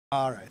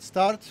All right,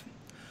 start.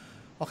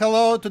 Well,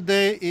 hello,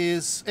 today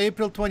is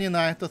April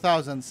 29,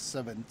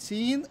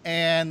 2017,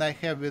 and I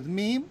have with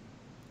me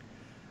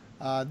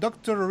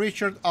Dr.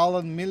 Richard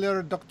Alan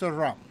Miller, Dr.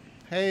 Ram.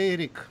 Hey,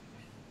 Rick.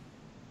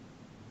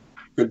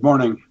 Good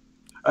morning.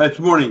 It's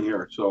morning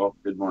here, so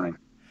good morning.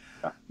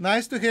 Yeah.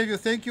 Nice to have you.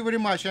 Thank you very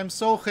much. I'm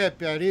so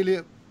happy.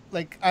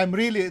 I'm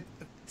really,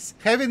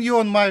 having you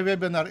on my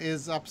webinar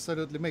is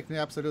absolutely, make me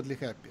absolutely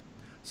happy.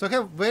 So I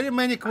have very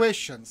many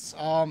questions.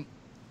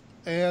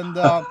 And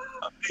I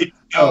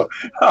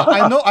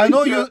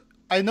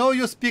know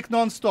you speak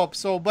nonstop.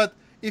 So, but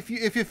if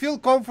you feel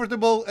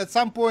comfortable at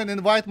some point,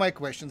 invite my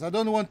questions. I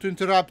don't want to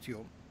interrupt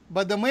you.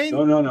 But the main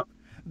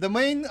the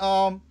main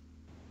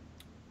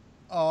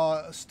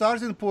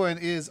starting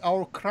point is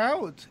our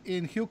crowd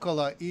in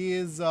Hucolo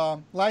is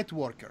light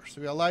workers.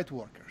 We are light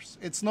workers.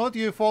 It's not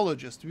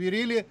ufologists. We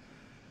really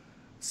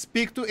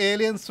speak to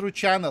aliens through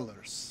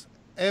channelers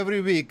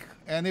every week,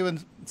 and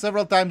even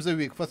several times a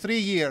week. For 3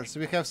 years,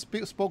 we have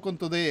spoken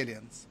to the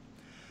aliens.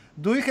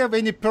 Do you have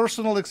any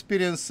personal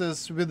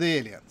experiences with the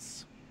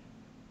aliens?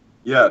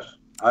 Yes.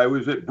 I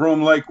was at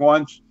Broom Lake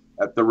once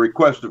at the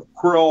request of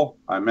Krill.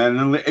 I'm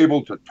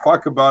able to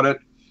talk about it.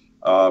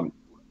 I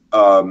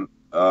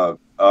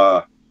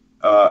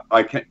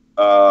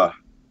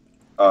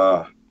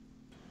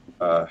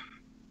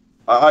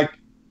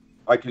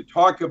can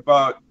talk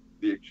about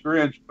the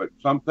experience, but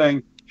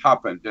something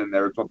happened and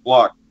there's a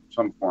block in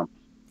some form.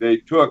 They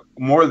took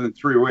more than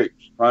 3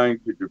 weeks trying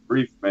to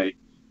debrief me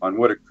on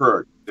what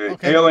occurred. The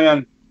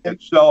alien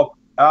itself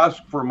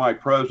asked for my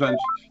presence.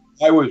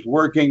 I was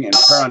working in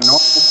paranormal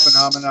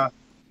phenomena,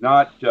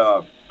 not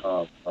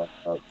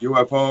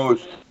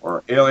UFOs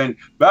or alien.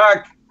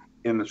 Back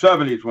in the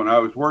 70s when I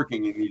was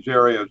working in these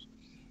areas,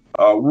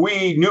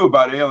 we knew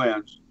about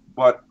aliens,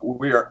 but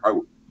we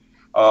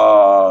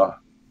are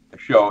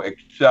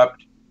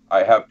except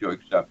I have to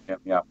accept him.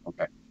 Yeah,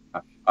 okay.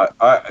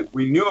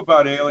 We knew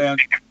about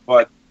aliens,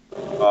 but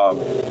we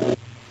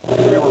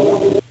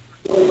were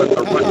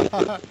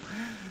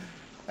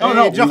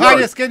Hey,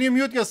 Johannes, can you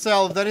mute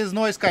yourself? There is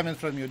noise coming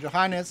from you,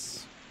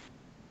 Johannes.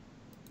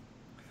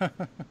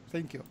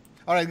 Thank you.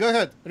 All right, go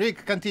ahead,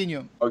 Rick.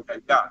 Continue. Okay,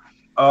 yeah.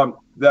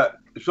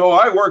 So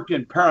I worked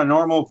in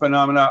paranormal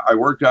phenomena. I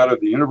worked out of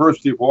the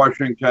University of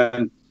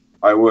Washington.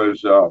 I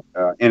was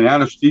in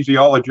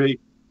anesthesiology,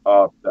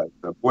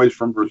 the boys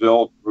from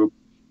Brazil group,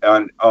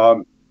 and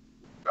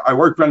I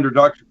worked under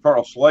Dr.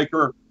 Carl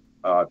Schleicher,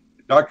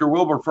 Dr.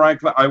 Wilbur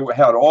Franklin. I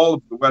had all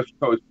of the West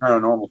Coast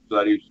paranormal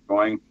studies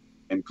going,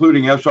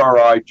 including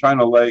SRI,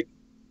 China Lake,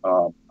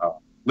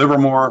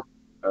 Livermore,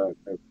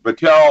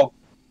 Battelle,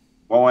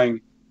 Boeing.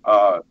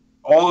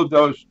 All of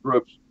those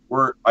groups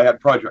I had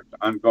projects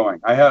ongoing.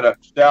 I had a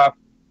staff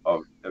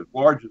of as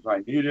large as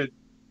I needed.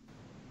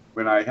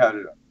 When I had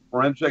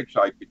forensics,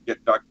 I could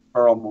get Dr.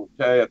 Carl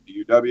𝗪𝗘𝗧𝗓 at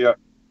the UW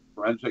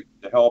forensics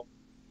to help.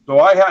 So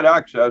I had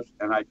access,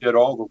 and I did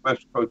all the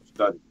West Coast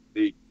studies.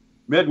 The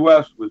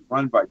Midwest was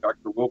run by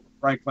Dr. Wilbur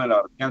Franklin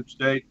out of Kent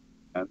State.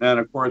 And then,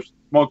 of course,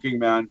 smoking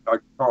man,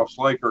 Dr. Carl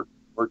Schleicher,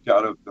 worked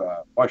out of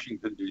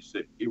Washington,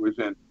 D.C. He was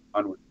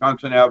on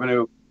Wisconsin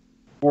Avenue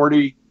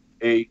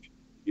 48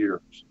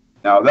 years.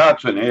 Now,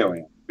 that's an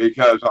alien,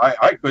 because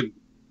I couldn't,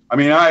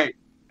 I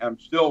am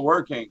still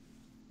working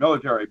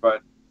military,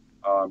 but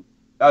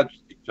that's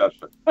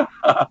excessive.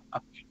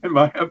 In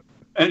my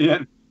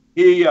opinion,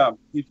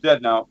 he's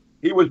dead now.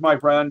 He was my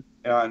friend,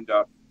 and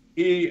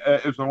he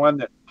is the one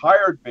that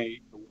hired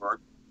me to work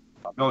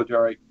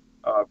military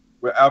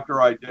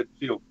after I did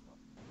SEAL,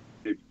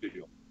 Navy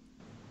SEAL.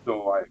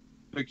 So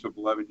 6 of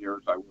 11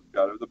 years I worked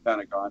out of the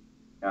Pentagon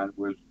and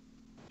was,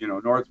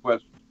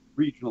 Northwest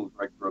Regional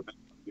Director of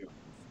NWO.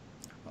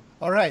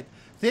 All right,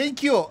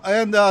 thank you.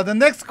 And the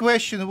next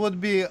question would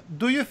be: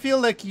 do you feel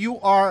like you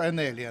are an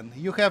alien?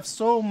 You have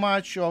so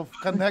much of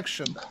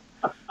connection.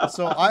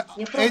 So,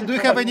 do you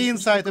have any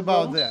insight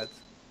about that?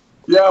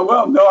 Yeah,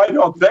 well, no, I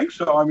don't think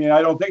so.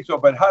 I don't think so.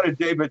 But how did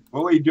David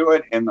Bowie do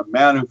it in The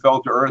Man Who Fell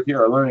to Earth?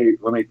 Here, let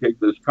me take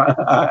this.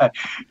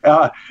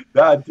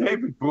 That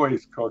David Bowie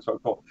is so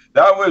cool.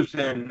 That was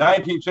in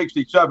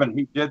 1967.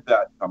 He did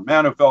that, A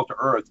Man Who Fell to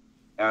Earth,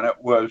 and it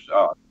was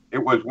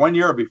 1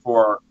 year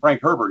before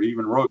Frank Herbert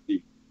even wrote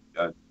the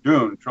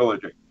Dune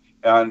trilogy.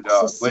 And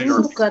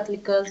later.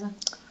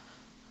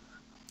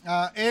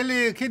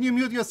 Ellie, can you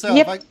mute yourself?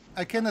 Yep.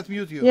 I cannot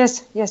mute you.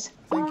 Yes.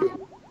 Thank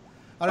you.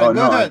 All right,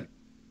 go ahead.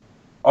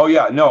 Oh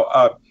yeah, no,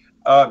 I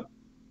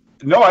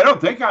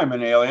don't think I'm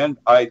an alien.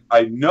 I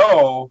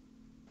know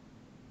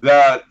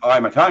that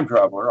I'm a time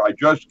traveler. I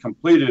just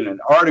completed an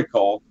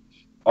article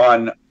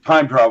on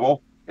time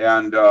travel,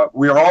 and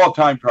we are all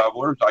time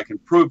travelers. I can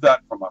prove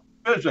that from a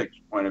physics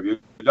point of view.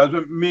 It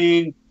doesn't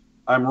mean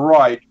I'm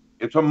right.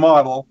 It's a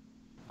model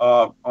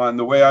on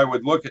the way I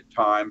would look at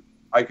time.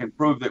 I can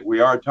prove that we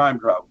are time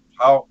travelers.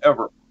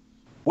 However,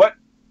 what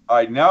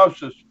I now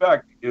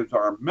suspect is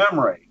our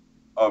memory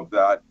of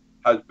that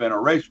has been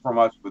erased from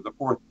us with the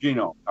 4th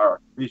genome, our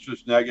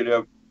rhesus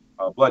negative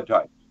blood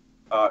types.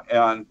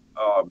 And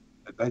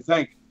I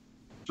think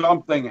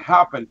something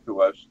happened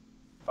to us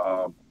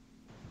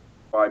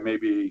by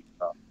maybe,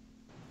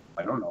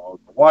 I don't know,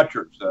 the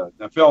Watchers, the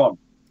Nephilim,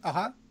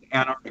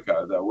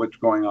 Antarctica, what's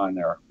going on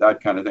there,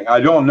 that kind of thing. I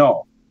don't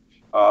know.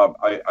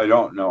 I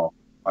don't know.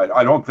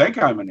 I don't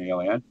think I'm an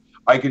alien.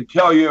 I can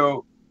tell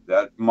you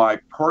that my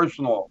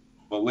personal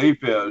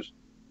belief is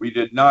we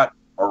did not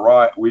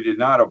arrive, we did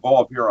not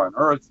evolve here on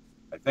Earth.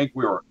 I think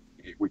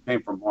we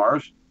came from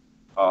Mars.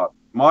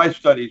 My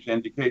studies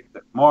indicate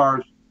that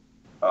Mars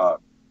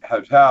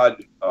has had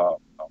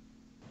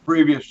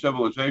previous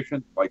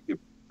civilizations like the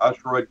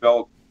asteroid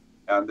belt,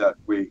 and that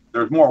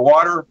there's more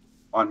water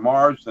on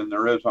Mars than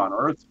there is on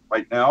Earth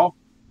right now.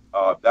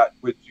 That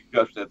would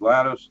suggest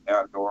Atlantis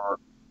or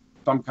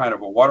some kind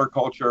of a water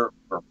culture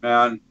where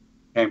man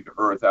came to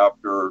Earth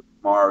after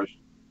Mars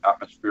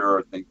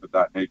atmosphere, things of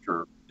that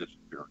nature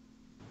disappeared.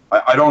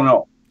 I don't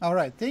know. All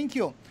right, thank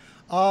you.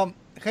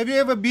 Have you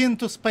ever been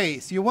to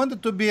space? You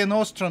wanted to be an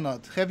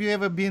astronaut. Have you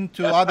ever been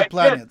to other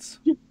planets?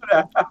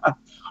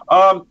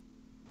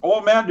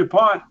 Old man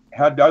DuPont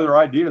had other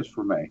ideas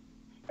for me.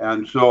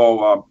 And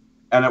so,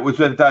 and it was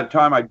at that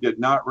time I did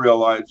not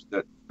realize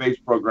that space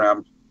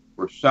programs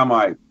were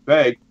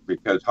semi-fake,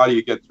 because how do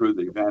you get through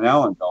the Van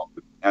Allen belt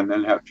and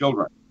then have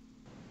children?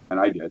 And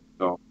I did.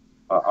 So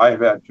I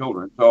have had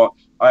children. So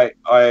I've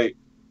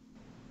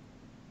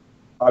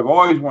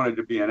always wanted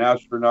to be an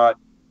astronaut.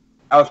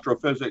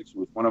 Astrophysics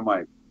was one of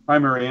my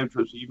primary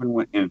interests, even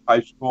when in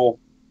high school.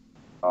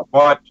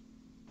 But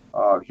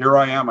here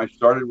I am. I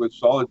started with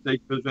solid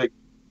state physics,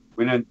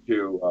 went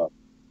into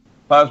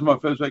plasma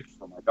physics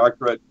for my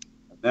doctorate,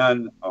 and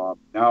then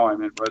now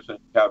I'm in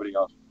resident cavity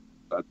osmosis.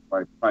 That's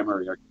my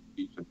primary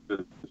expertise in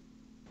physics.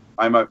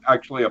 I'm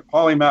actually a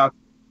polymath,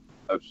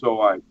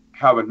 so I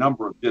have a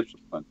number of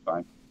disciplines.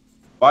 I'm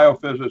a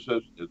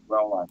biophysicist as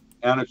well. I'm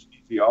an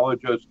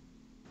anesthesiologist,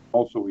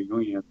 also a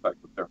Jungian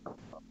psychotherapist.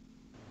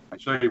 I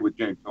studied with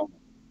James Hillman.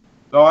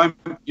 So I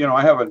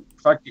have an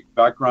eclectic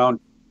background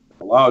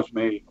that allows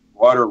me a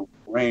broader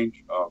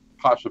range of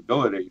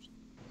possibilities,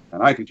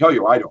 and I can tell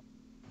you I don't.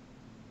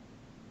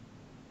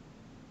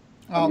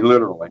 I mean,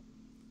 literally,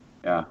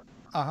 yeah.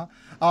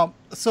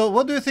 So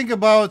what do you think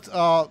about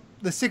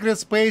the secret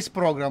space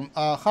program?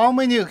 How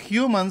many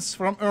humans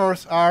from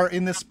Earth are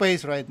in the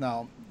space right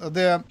now?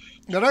 Good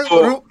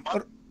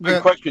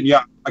question.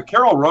 Yeah,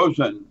 Carol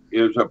Rosen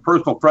is a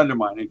personal friend of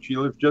mine, and she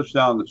lives just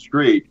down the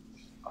street.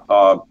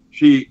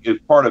 She is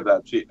part of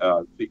that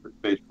secret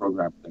space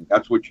program thing.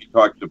 That's what she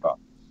talks about.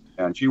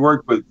 And she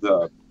worked with,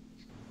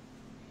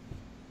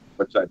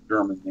 what's that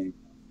German name?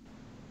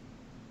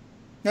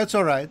 That's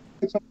all right.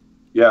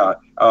 Yeah.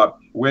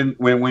 When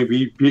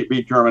we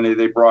beat Germany,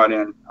 they brought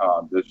in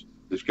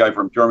this guy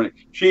from Germany.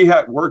 She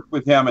had worked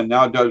with him and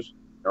now does,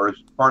 or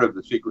is part of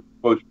the secret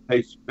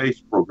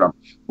space program.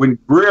 When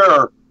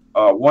Greer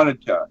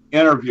wanted to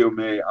interview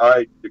me,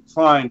 I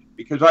declined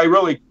because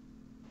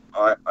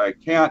I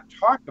can't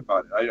talk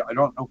about it. I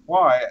don't know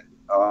why.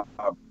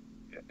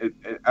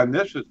 And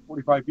this is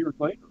 45 years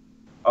later.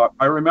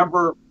 I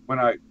remember when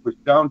I was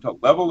down to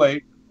level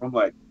 8 from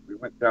Lake. We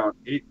went down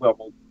 8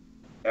 levels,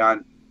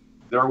 and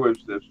there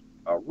was this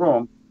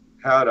room,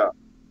 had a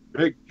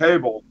big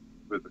table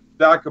with a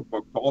stack of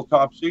books, all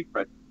top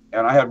secret,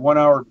 and I had 1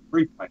 hour to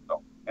brief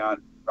myself.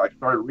 And I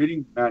started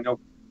reading the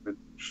manual, and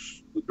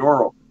the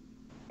door opened.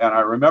 And I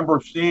remember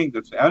seeing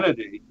this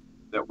entity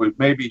that was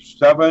maybe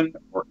 7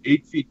 or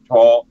 8 feet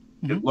tall.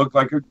 Mm-hmm. It looked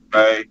like a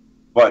gray,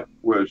 but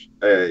was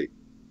a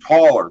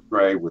taller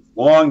gray with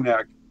long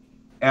neck,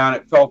 and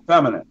it felt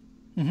feminine.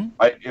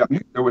 Mm-hmm.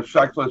 It was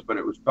sexless, but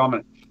it was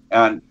feminine.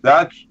 And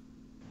that's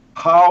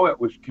how it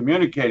was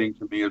communicating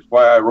to me, is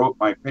why I wrote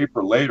my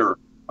paper later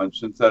on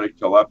synthetic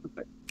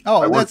telepathy.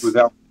 Oh, I worked with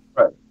that.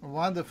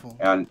 Wonderful.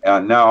 And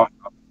now,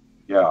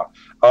 yeah.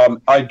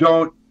 I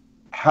don't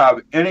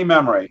have any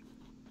memory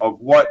of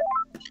what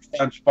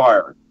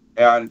transpired.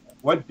 And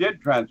what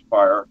did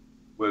transpire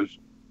was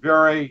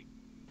very,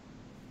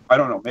 I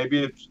don't know,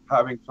 maybe it's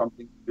having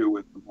something to do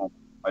with the moment.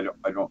 I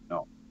don't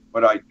know.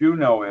 What I do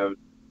know is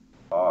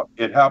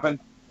it happened,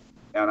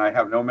 and I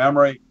have no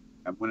memory.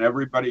 And when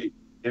anybody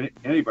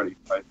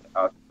tries to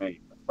ask me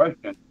a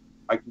question,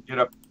 I can get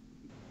up.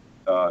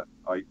 I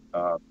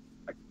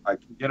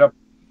can get up.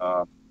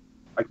 I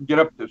can get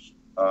up this.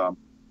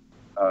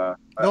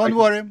 Don't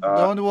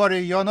worry.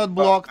 You're not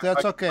blocked.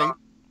 That's okay.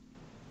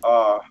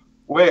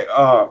 Wait.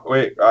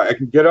 I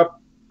can get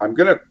up. I'm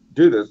gonna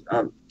do this.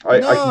 I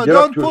can get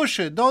don't push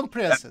it. Don't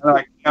press it. And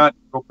I can't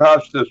go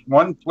past this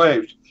one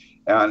place,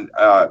 and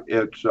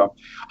it's.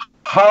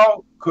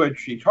 How could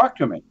she talk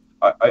to me?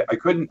 I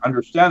couldn't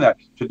understand that.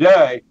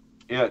 Today,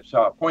 it's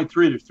 0.3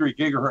 to 3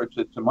 gigahertz.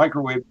 It's a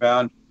microwave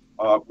band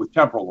with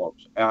temporal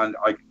lobes, and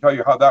I can tell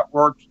you how that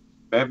works.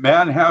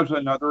 Man has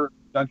another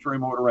sensory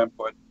motor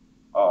input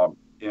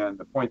in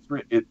the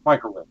 0.3. It's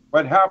microwave.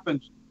 What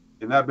happens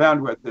in that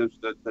bandwidth is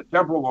that the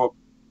temporal lobes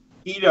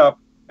heat up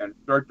and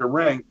start to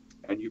ring,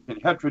 and you can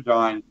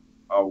heterodyne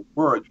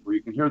words where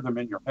you can hear them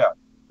in your head.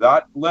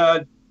 That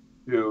led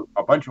to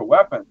a bunch of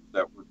weapons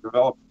that were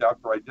developed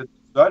after I did the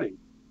study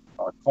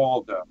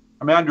called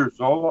Commander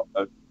Solo,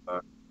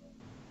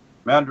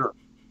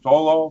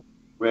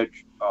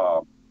 which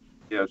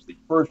is the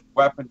first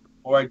weapon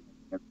deployed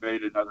to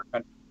invade another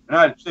country. The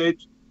United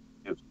States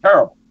is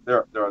terrible.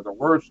 They're the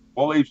worst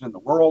bullies in the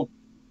world,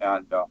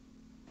 and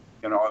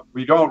you know,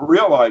 we don't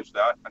realize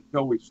that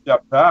until we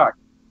step back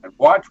and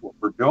watch what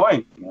we're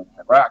doing in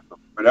Iraq or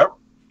whatever.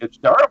 It's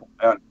terrible.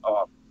 And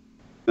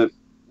this,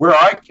 where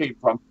I came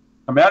from,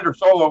 Commander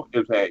Solo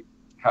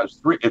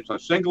it's a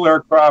single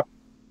aircraft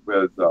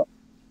with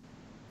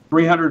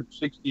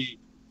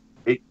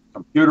 368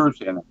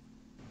 computers in it.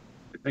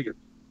 I think it's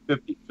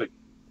 56,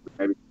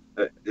 maybe.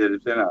 It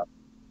is in a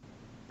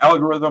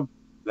algorithm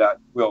that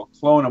will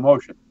clone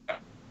emotion,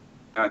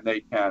 and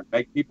they can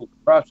make people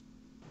depressed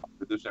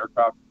with this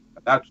aircraft.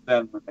 And that's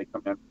then when they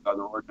come in with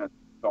other ordnance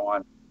and so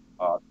on.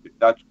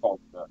 That's called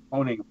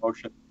cloning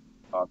emotion.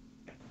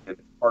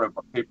 It's part of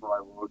a paper I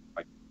wrote.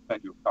 I can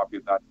send you a copy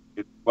of that.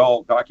 It's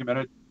well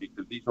documented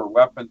because these are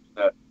weapons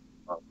that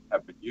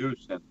have been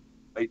used since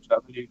the late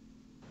 70s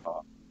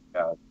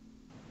as a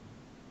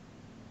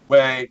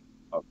way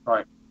of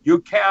trying. You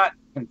can't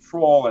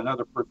control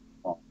another person's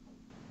mind.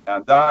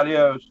 And that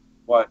is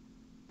what,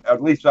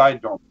 at least I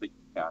don't think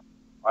you can.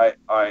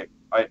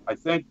 I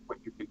think what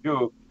you can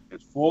do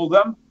is fool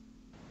them.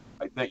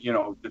 I think, you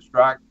know,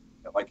 distract,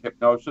 like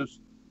hypnosis,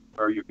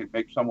 where you can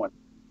make someone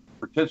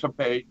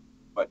participate,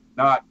 but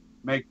not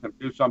make them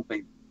do something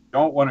you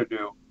don't want to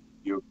do.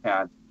 You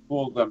can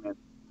fool them into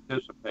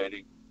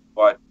participating,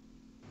 but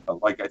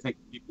like I think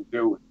people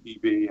do with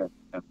TV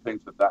and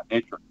things of that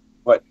nature.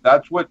 But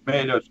that's what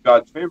made us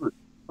God's favorite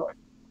choice.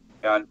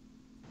 And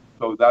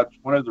so that's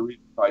one of the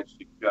reasons I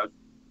suggest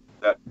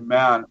that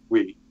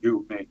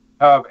you may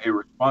have a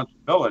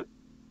responsibility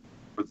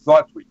for the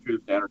thoughts we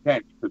choose to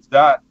entertain, because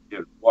that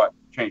is what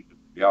changes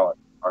reality,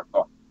 our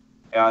thoughts.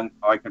 And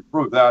I can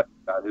prove that.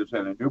 That is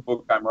in a new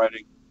book I'm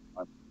writing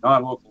on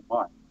non-local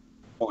mind,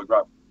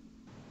 holographic.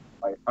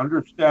 I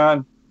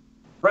understand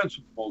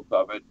principles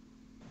of it.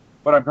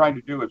 What I'm trying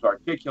to do is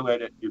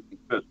articulate it using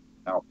physics.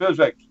 Now,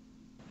 physics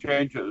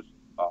changes,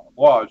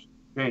 laws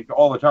change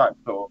all the time.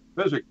 So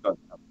physics doesn't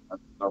have that.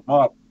 They're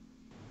models.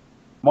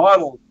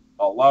 Models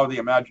allow the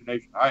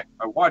imagination. I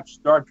watched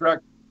Star Trek,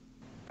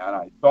 and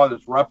I saw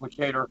this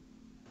replicator.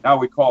 Now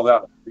we call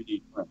that a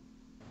 3D print.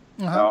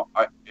 Now,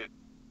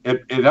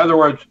 in other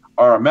words,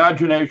 our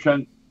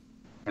imagination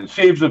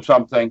conceives of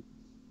something,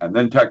 and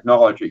then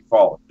technology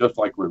follows, just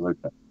like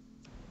religion.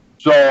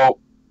 So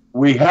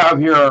we have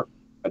here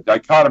a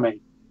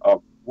dichotomy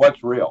of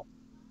what's real.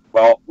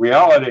 Well,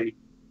 reality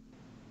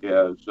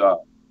is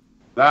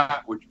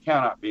that which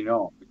cannot be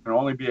known. It can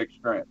only be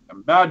experienced.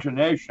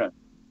 Imagination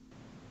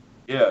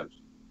is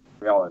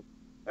reality.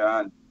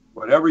 And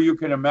whatever you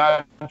can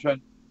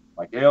imagine,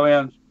 like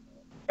aliens,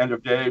 end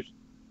of days,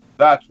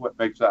 that's what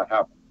makes that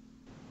happen.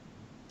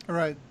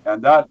 Right.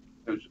 And that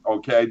is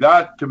okay.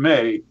 That to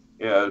me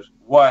is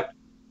what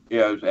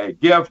is a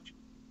gift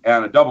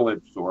and a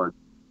double-edged sword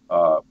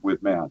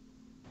with man.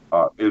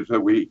 Is that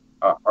we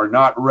are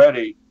not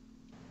ready,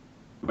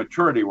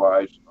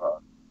 maturity-wise,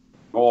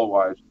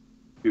 goal-wise,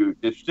 to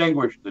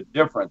distinguish the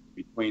difference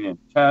between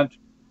intent,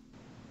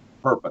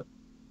 purpose.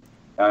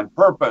 And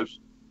purpose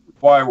is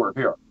why we're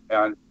here.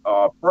 And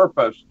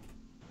purpose,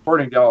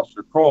 according to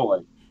Aleister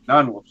Crowley,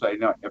 none will say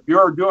no. If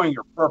you're doing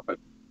your purpose,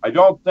 I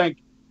don't think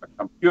a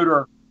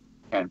computer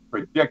can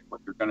predict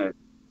what you're going to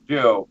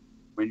do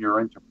when you're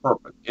into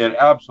purpose. It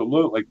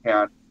absolutely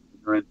can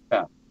when you're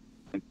intent.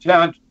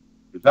 Intent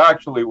is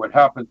actually what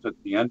happens at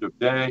the end of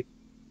day,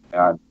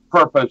 and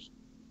purpose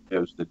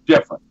is the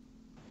difference.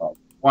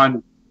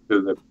 One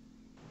to the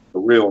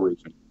real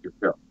reason you're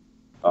here.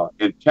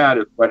 Intent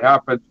is what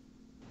happens,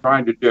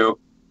 trying to do,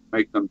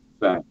 make them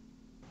the same.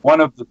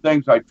 One of the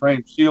things I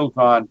train SEALs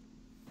on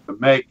to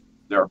make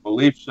their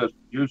belief system,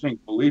 using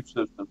belief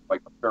systems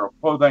like a pair of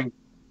clothing,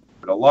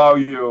 would allow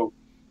you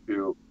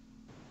to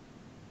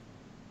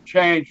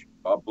change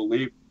a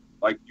belief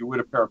like you would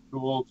a pair of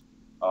tools.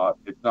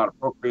 It's not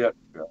appropriate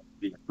to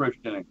be a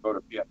Christian and go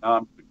to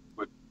Vietnam to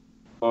put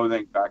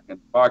clothing back in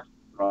the box,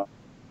 put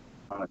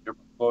on a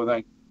different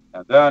clothing.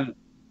 And then,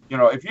 you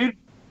know, if you'd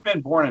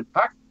been born in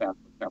Pakistan,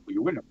 for example,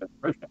 you wouldn't have been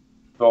Christian.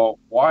 So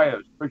why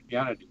is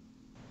Christianity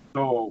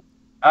so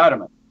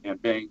adamant in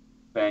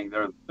saying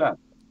they're the same?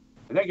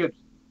 I think it's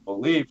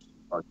beliefs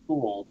are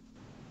tools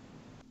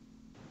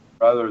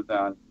rather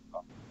than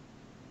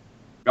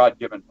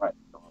God-given rights.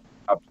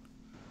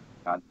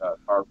 And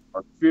our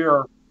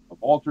fear of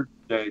altered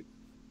states,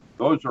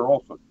 those are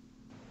also.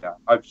 Yeah,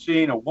 I've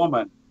seen a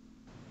woman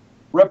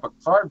rip a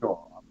car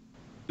door off,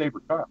 save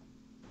her child,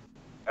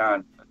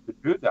 and to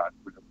do that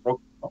with a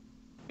broken bone,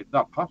 it's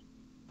not possible.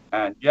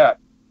 And yet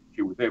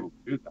she was able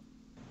to do that.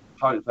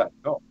 How does that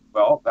go?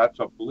 Well, that's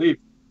a belief.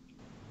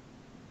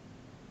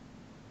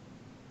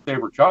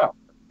 Save her child,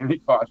 any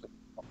cost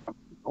comes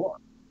to the door,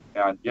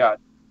 and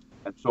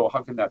so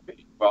how can that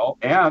be? Well,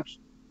 ants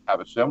have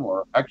a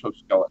similar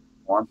exoskeleton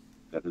form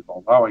that is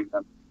allowing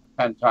them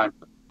 10 times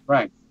the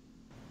strength.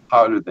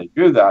 How do they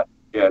do that?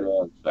 It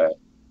is a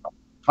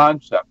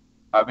concept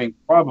having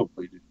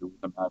probably to do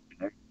with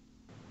imagination.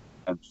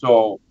 And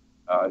so,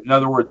 in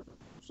other words,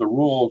 the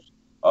rules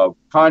of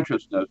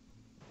consciousness,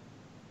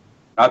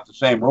 not the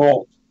same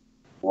rules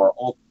for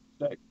ultimate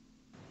state.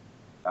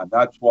 And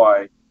that's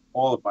why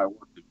all of my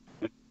work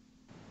is.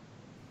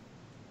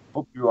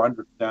 Hope you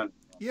understand.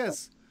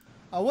 Yes.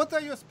 What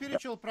are your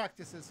spiritual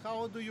practices?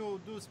 How do you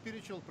do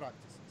spiritual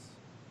practices?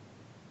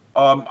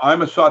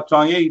 I'm a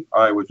satsang.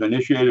 I was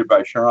initiated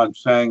by Sharon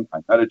Singh. I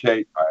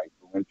meditate. I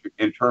go into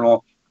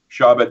internal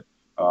Shabbat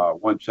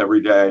once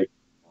every day,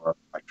 or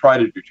I try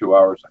to do 2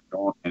 hours. I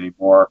don't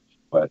anymore.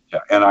 But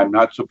and I'm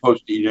not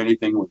supposed to eat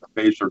anything with the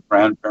face or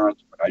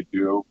grandparents, but I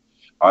do.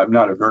 I'm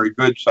not a very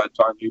good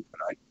satsang, but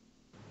I'm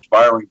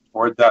aspiring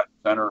toward that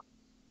center.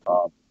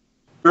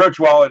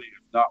 Spirituality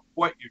is not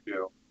what you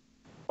do,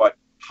 but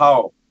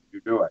how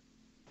you do it,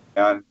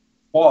 and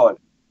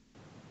quality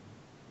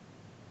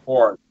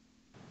for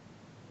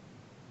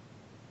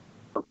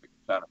perfect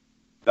center.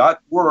 That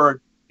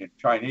word in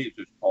Chinese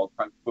is called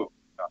kung fu.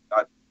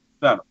 That's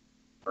center,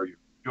 where you're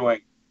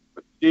doing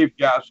what Steve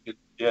Gaskins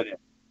did in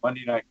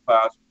Monday night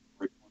class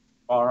where he went to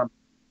the farm,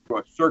 drew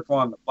a circle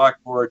on the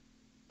blackboard,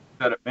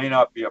 said it may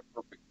not be a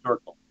perfect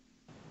circle,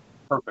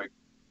 perfect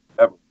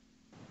ever.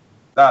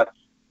 That's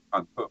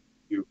kung fu.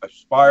 You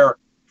aspire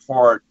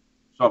toward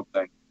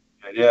something.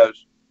 It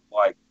is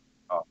like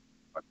a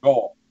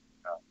goal.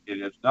 It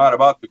is not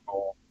about the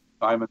goal.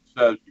 Simon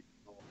says you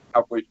can go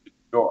halfway to the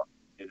door.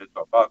 It is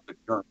about the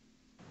journey.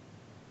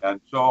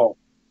 And so,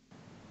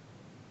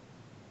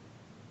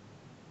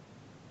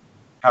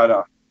 had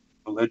a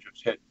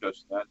religious hit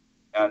just then,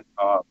 and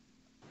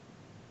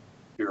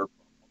here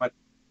for a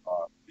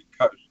moment,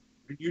 because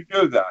when you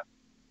do that,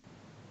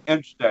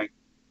 instinct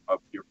of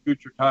your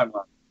future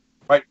timeline,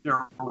 right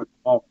there with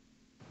the moment,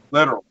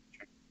 literally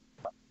changes.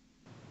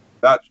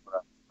 That's what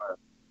I'm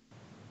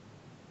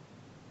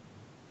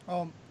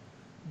inspired.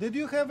 Did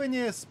you have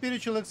any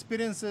spiritual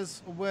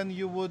experiences when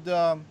you would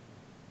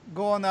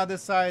go on the other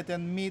side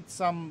and meet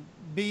some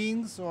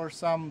beings or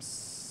some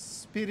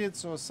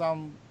spirits or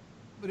some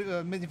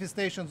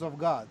manifestations of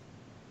God?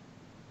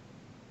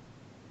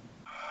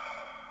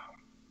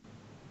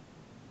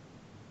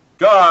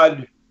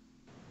 God,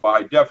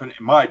 by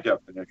my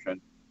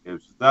definition,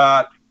 is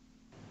that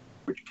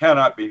which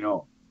cannot be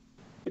known.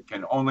 It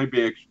can only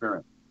be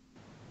experienced.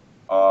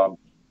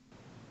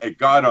 A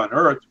God on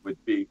Earth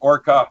would be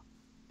Orca,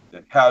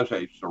 that has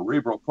a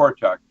cerebral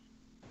cortex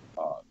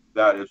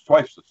that is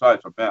twice the size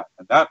of man.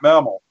 And that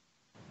mammal,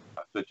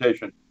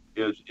 cetacean,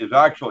 is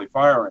actually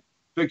firing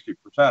 60%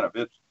 of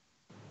its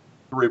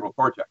cerebral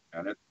cortex,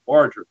 and it's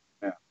larger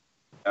than man.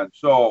 And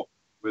so,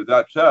 with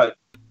that said,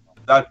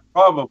 that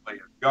probably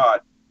is God.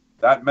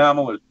 That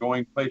mammal is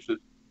going places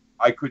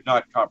I could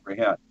not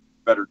comprehend.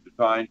 Better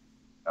designed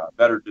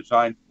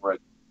for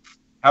its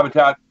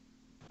habitat,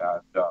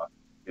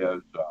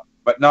 and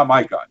but not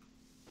my God.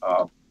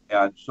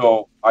 And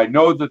so I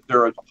know that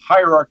there is a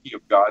hierarchy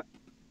of gods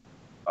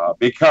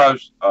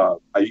because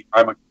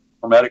I'm a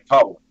hermetic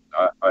Kabbalist.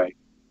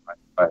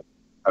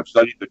 I've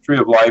studied the Tree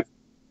of Life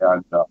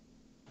and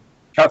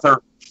Kether,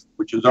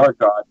 which is our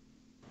God.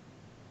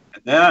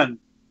 And then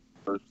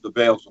there's the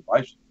veils of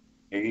Isis,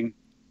 Cain,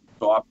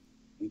 Soft,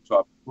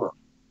 Pur.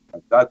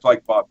 And that's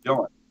like Bob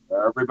Dylan.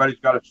 Everybody's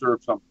got to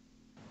serve something.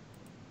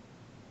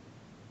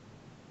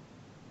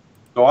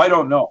 So I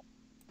don't know.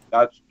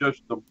 That's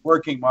just the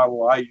working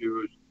model I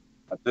use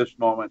at this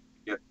moment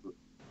to get through.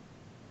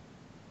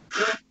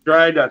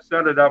 Trying to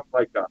set it up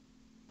like a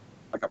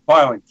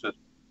filing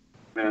system.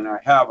 And I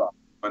have a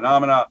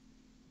phenomena,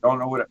 don't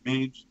know what it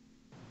means,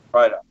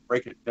 try to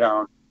break it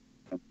down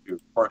into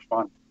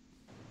corresponding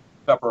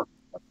separate.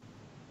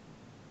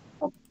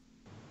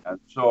 And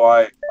so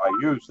I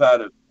use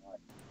that as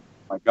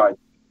my guide.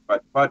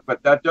 But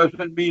that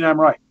doesn't mean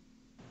I'm right.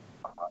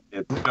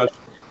 It's just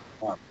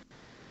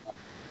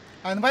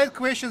I invite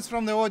questions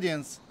from the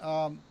audience.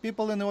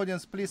 People in the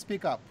audience, please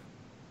speak up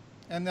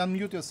and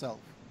unmute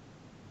yourself.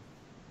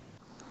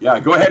 Yeah,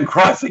 go ahead and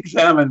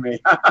cross-examine me.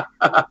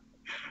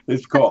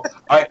 It's cool.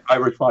 I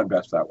respond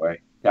best that way.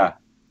 Yeah.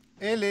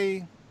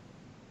 Eli,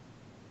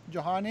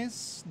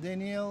 Johannes,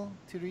 Daniel,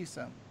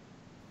 Teresa.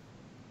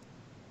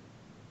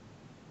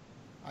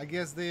 I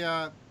guess they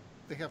have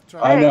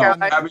trouble. I know.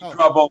 I'm having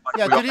trouble.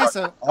 Yeah,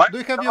 Teresa, do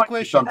you have your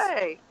questions?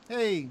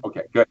 Hey.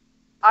 Okay, good.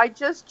 I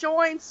just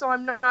joined, so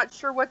I'm not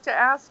sure what to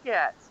ask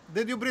yet.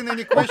 Did you bring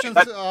any questions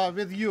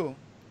with you?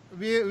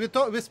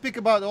 We speak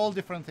about all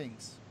different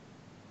things.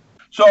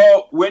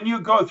 So when you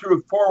go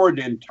through forward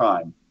in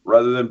time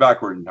rather than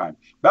backward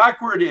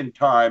in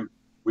time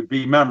would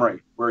be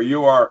memory, where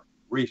you are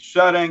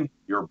resetting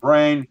your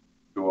brain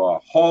to a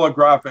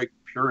holographic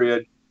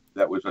period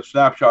that was a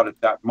snapshot at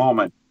that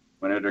moment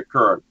when it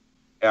occurred.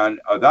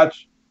 And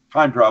that's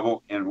time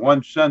travel in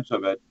one sense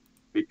of it,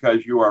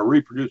 because you are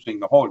reproducing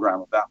the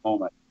hologram of that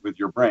moment with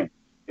your brain.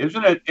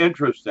 Isn't it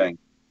interesting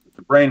that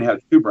the brain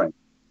has two brains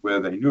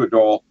with a new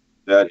adult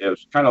that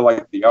is kind of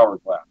like the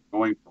hourglass,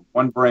 going from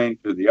one brain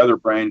to the other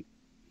brain,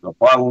 the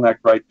bottleneck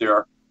right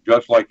there,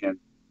 just like in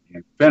the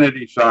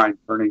infinity sign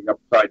turning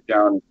upside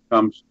down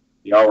comes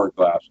the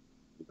hourglass.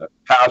 The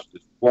past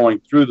is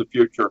flowing through the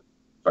future.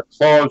 It's a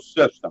closed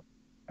system.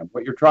 And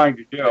what you're trying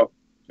to do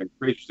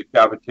increase the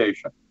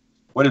cavitation.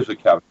 What is the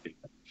cavitation?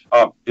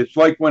 It's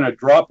like when a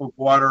drop of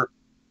water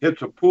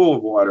hits a pool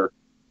of water,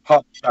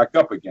 pops back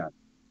up again.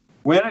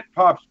 When it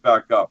pops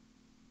back up,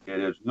 it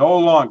is no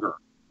longer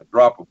a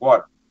drop of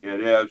water.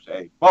 It is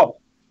a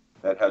bubble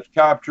that has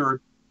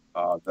captured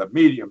the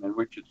medium in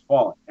which it's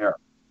fallen, air.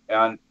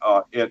 And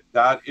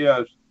that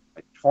is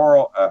a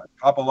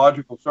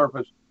topological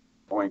surface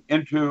going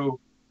into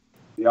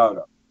the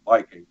outer,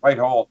 like a white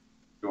hole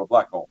to a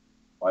black hole,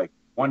 like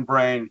one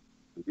brain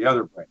to the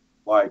other brain,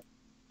 like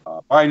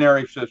a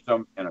binary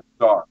system in a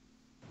star.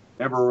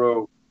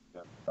 Nibiru,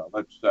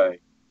 let's say,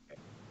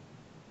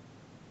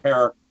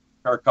 pair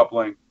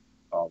coupling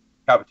of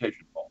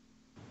cavitation faults,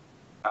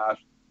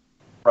 past,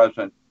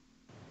 present,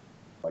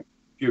 like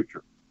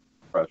future,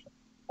 present.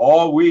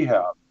 All we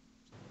have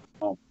is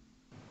the moment.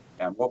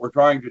 And what we're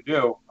trying to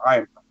do,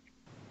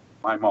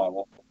 my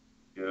model,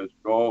 is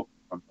go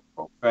from the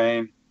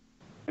profane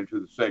into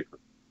the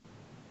sacred.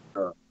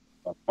 The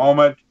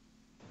moment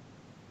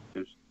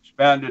is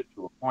expanded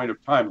to a point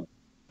of timelessness.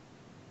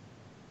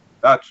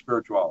 That's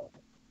spirituality.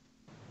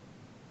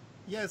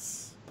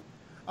 Yes.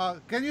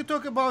 Can you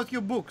talk about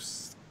your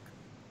books?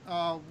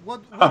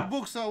 What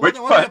books are, what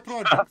are your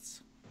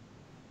projects?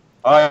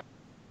 I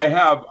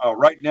have,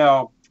 right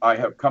now, I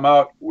have come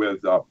out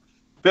with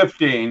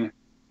 15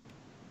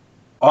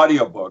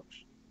 audiobooks.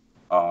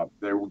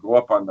 They will go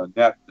up on the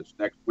net this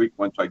next week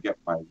once I get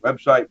my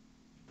website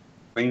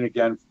clean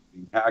again from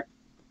being hacked.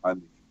 On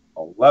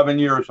the 11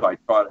 years I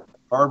taught at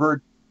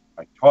Harvard,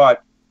 I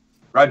taught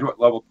graduate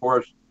level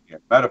course in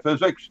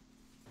metaphysics.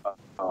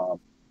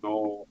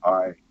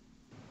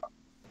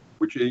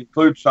 Which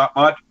includes not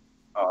much,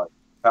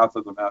 Path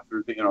of the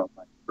Masters,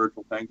 my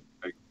spiritual things.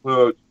 It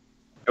includes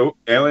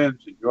aliens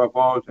and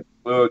UFOs. It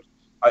includes,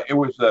 it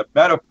was the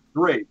Meta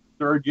 3,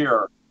 third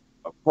year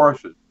of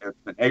courses. It's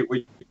an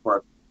 8-week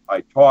course.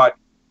 I taught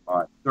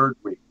third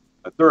week,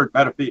 the third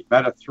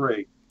Meta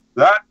 3.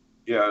 That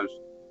is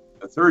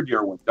the third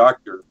year when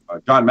Dr.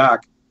 John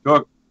Mack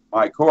took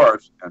my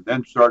course and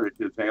then started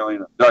his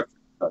alien abduction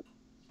study.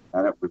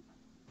 And it was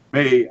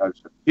me as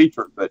a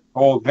teacher that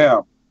told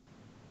him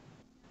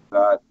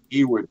that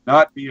he would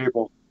not be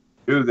able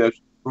to do this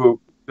to prove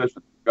the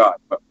existence of God.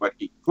 But what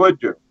he could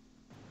do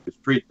is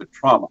treat the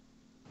trauma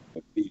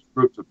that these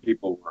groups of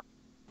people were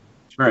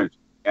experiencing.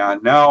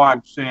 And now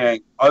I'm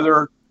seeing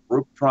other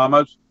group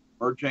traumas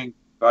emerging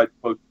besides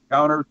close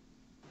encounters,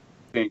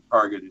 seeing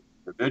targeted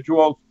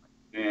individuals,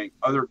 seeing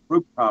other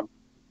group trauma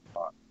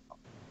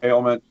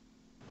ailments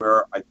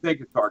where I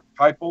think it's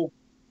archetypal.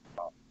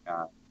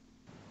 And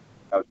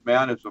as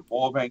man is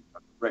evolving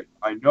at the rate,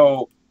 I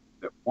know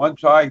that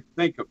once I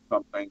think of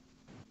something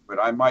that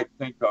I might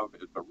think of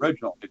as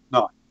original, it's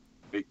not.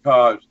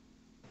 Because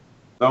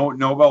the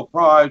Nobel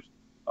Prize,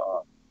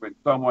 when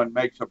someone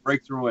makes a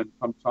breakthrough in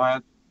some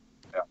science,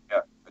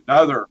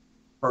 another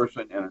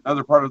person in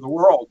another part of the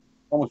world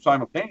almost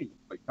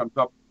simultaneously comes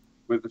up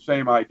with the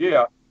same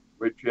idea,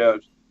 which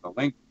is the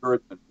link,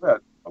 girth, and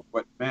width of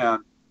what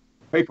man's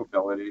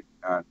capabilities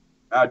and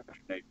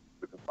imagination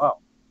could allow.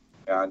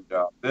 And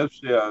this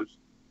is,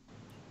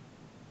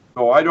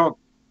 so I don't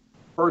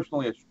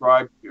personally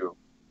ascribe to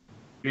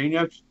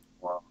genius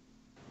or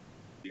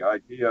the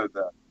idea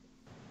that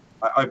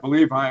I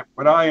believe I am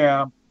what I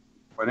am,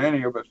 what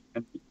any of us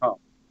can become.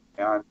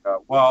 And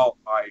while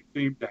I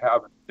seem to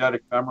have an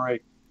eidetic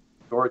memory,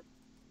 sort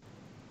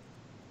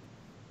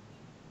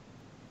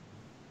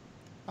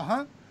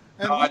and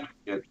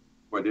it's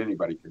what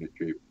anybody can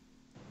achieve.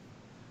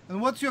 And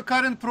what's your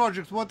current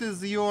project? What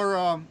is your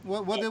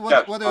what are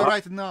you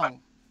writing now?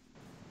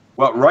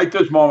 Well, right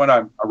this moment,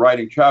 I'm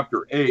writing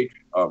chapter 8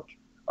 of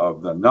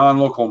the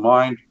non-local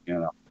mind in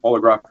a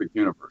holographic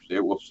universe.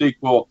 It will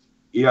sequel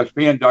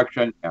ESP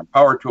induction and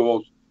power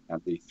tools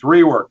and the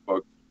 3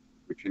 workbooks,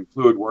 which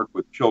include work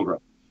with children.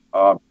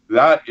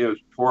 That is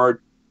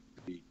toward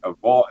the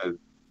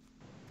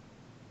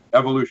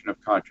evolution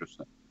of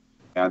consciousness.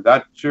 And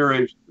that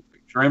series is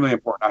extremely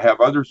important. I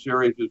have other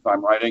series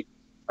I'm writing.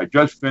 I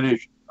just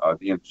finished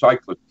the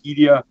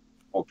Encyclopedia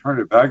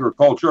Alternative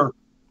Agriculture,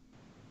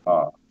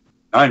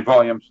 9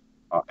 volumes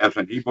as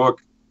an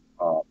ebook,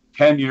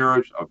 10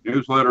 years of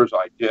newsletters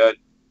I did,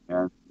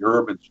 and the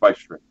urban spice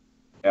trade,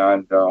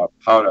 and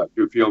how to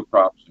do field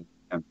crops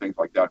and things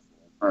like that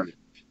for alternatives.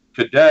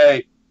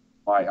 Today,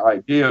 my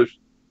ideas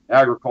in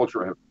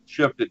agriculture have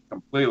shifted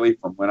completely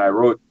from when I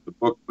wrote the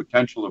book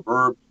Potential of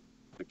Herbs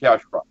to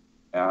cash crop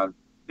and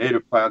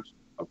native plants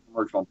of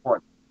commercial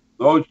importance.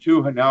 Those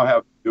two now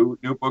have new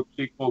book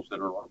sequels that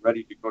are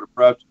ready to go to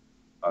press.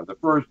 The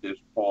first is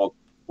called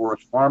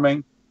Forest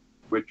Farming,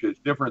 which is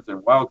different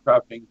than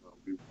wildcrafting, where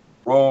we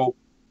grow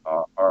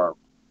our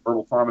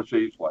herbal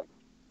pharmacies like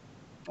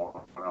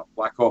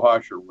black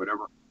cohosh or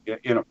whatever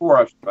in a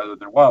forest rather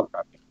than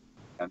wildcrafting.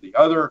 And the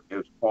other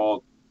is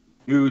called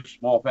New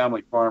Small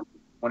Family Farm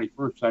for the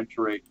 21st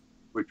century,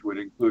 which would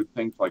include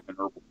things like an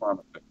herbal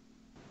pharmacy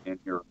in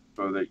here,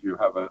 so that you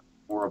have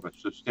more of a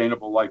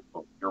sustainable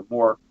lifeboat. You're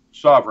more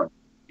sovereign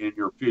in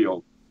your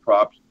field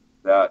crops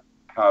that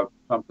have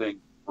something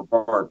for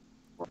barter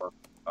or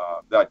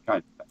that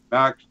kind of thing.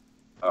 Max.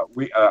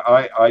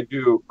 I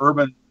do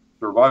urban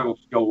survival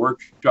skill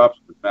workshops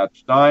with Matt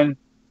Stein.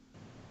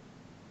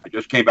 I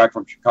just came back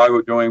from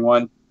Chicago doing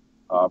one,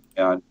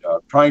 and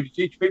trying to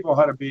teach people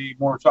how to be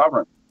more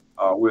sovereign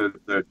with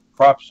the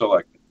crop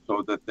selection,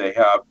 so that they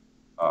have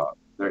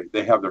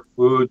their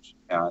foods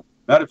and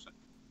medicine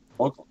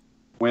locally.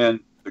 When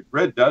the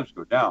grid does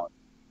go down,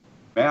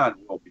 man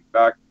will be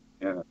back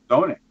in a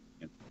stone age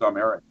in some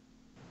areas.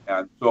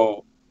 And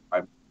so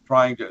I'm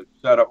trying to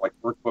set up like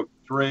workbook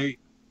 3,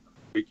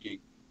 speaking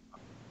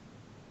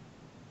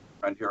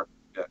right here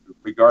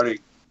regarding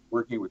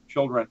working with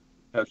children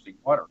testing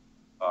water,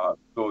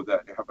 so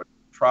that they have a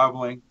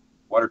traveling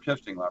water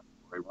testing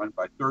laboratory run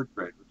by 3rd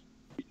graders,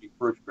 teaching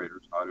 1st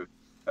graders how to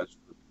test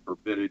for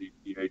turbidity,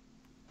 pH,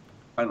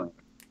 finally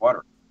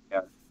water.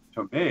 And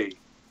to me,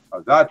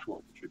 that's what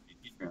we should be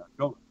teaching our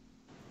children,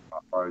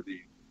 are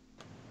these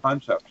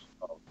concepts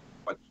of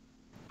what's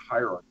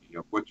hierarchy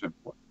of what's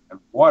important. And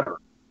water,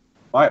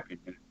 in my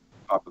opinion, is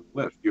top of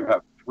the list. You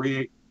have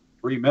 3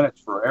 minutes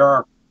for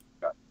air,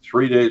 you've got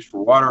 3 days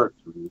for water,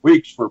 3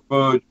 weeks for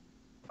food,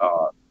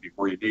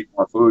 before you need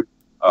more food.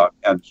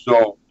 And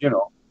so,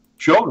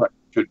 children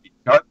should be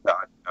taught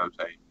that as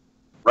a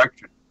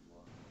direction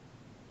for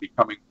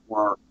becoming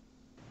more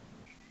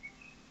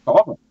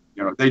solvent.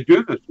 They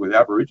do this with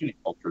Aborigine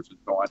cultures and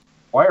so on.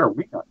 Why are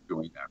we not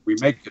doing that? We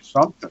make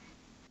assumptions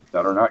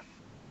that are not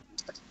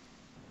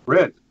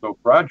grid. It's so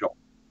fragile.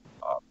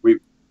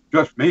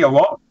 Just me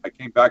alone. I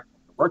came back from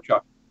the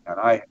workshop and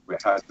I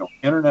had no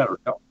internet or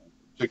telephone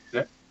for 6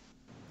 days.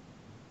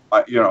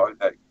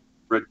 That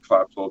grid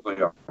collapsed.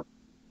 A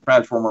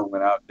transformer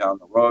went out down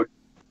the road,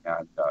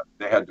 and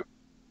they had to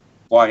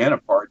fly in a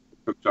part. It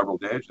took several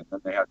days, and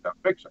then they had to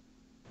fix it.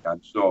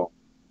 And so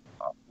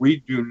we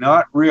do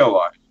not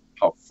realize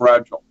how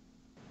fragile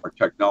our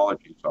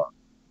technologies are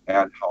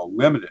and how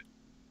limited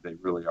they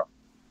really are.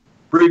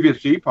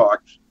 Previous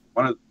epochs,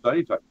 one of the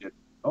studies I did in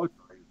the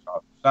military is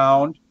how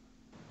sound,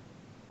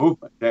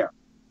 movement, there,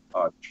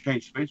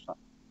 changed space-time.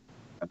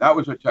 And that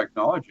was a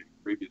technology in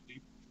previous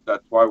epochs.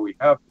 That's why we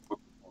have the Book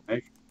of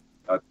Formation.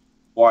 That's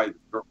why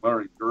the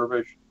learning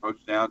dervish goes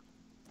down to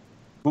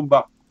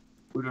Kumbha,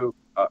 Voodoo,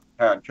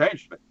 can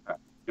change space-time,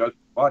 just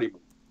body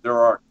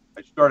movement.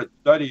 I started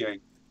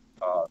studying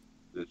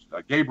this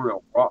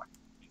Gabriel Roth.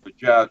 She's a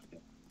jazz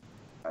dancer.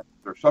 And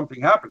there's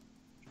something happening.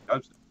 She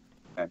does it.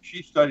 And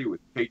she studied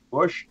with Kate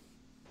Bush.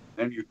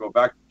 Then you go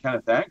back to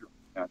Kenneth Anger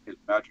and his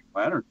Magic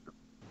Lantern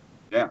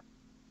dance.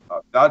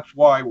 That's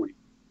why we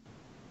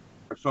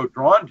are so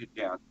drawn to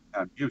dance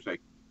and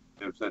music,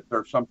 is that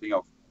there's something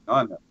else going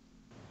on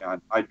there.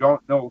 And I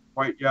don't know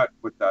quite yet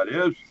what that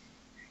is.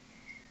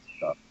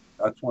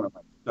 That's one of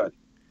my studies,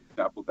 for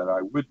example, that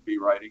I would be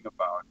writing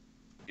about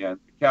in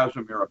the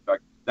Casimir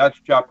effect. That's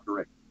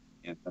chapter 8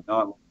 in the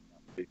non-linear.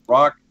 They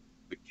rock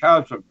the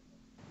Casimir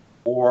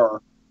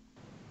or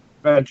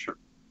venture.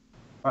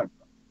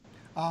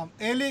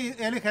 Eli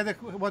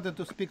wanted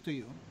to speak to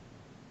you.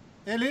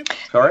 Eli?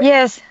 Sorry?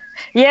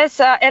 Yes,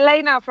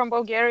 Elena from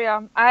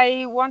Bulgaria.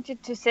 I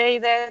wanted to say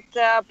that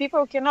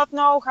people cannot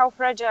know how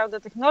fragile the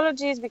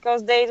technology is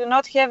because they do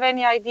not have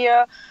any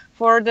idea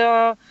for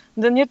the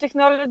new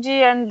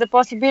technology and the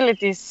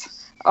possibilities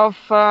of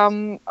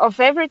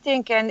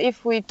everything. And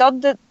if we tell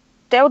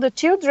the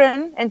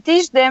children and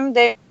teach them,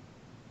 they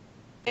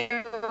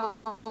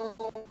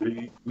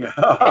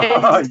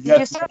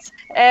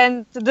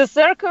and the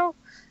circle.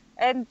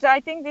 And I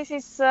think this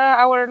is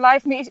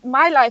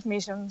my life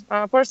mission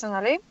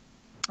personally.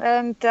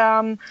 And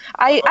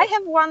I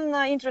have one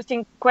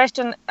interesting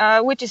question,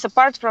 which is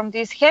apart from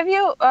this. Have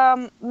you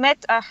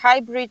met a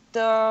hybrid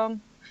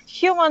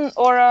human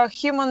or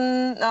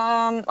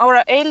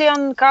an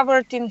alien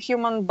covered in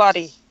human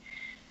body,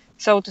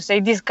 so to say,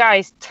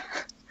 disguised?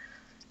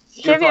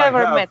 Have you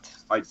ever met?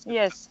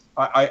 Yes.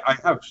 I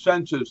have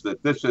senses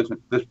that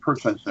this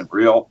person isn't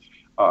real,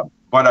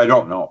 but I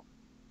don't know.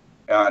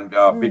 And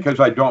because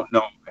I don't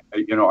know,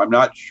 I'm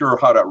not sure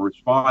how to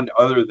respond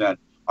other than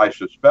I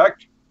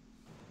suspect.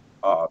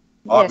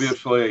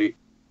 Obviously,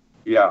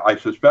 yeah, I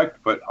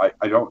suspect, but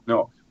I don't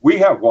know. We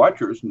have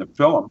watchers in the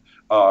film.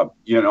 I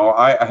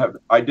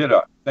did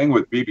a thing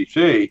with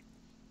BBC,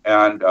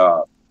 and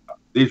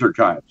these are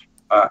giants.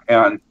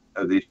 And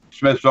the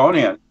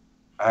Smithsonian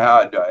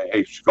had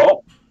a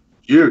skull,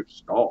 huge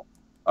skull,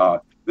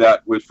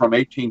 that was from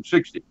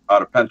 1860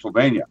 out of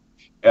Pennsylvania.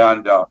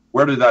 And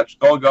where did that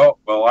skull go?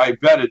 Well, I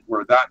betted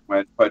where that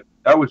went, but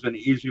that was an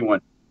easy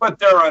one. But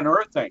they're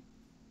unearthing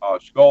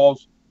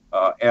skulls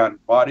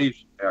and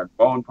bodies and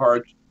bone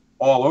parts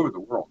all over the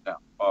world now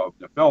of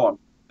the film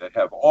that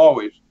have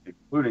always,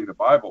 including the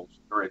Bibles,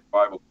 various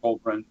Bibles,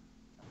 Coltrane,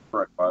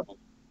 correct Bibles,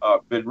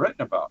 been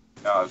written about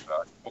as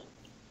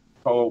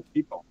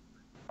co-people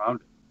found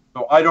it.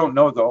 So I don't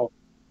know, though,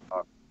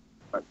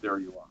 but there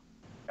you are.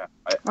 Yeah,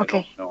 I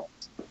don't know.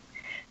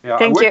 Yeah,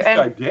 Thank you.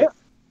 I did.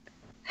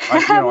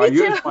 I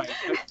used my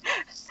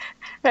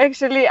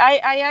Actually,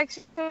 I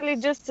actually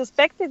just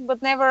suspected,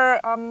 but never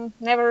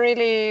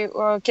really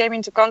came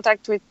into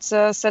contact with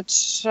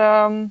such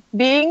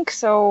being.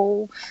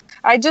 So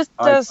I just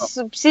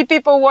see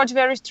people watch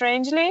very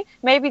strangely.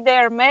 Maybe they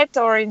are mad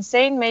or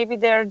insane. Maybe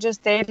they are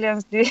just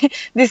aliens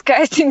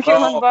disguised in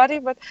human body.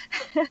 But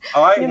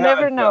you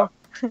never know.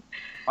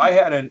 I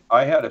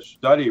had a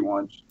study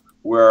once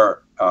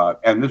where,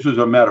 and this is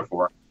a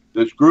metaphor.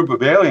 This group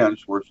of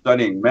aliens were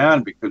studying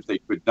man because they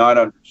could not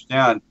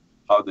understand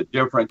how the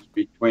difference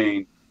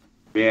between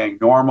being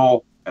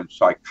normal and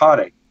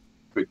psychotic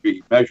could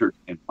be measured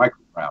in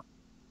micrograms.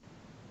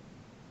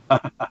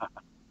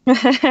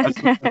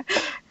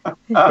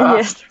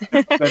 Yes.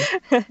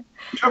 The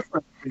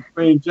difference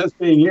between just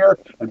being here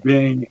and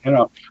being,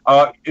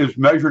 is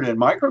measured in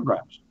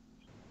micrograms.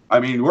 I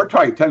mean, we're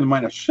talking 10 to the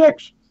minus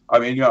 6. I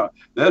mean,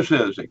 this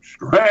is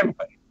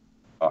extremely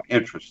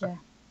interesting. Yeah.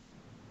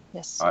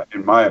 Yes.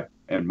 In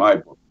my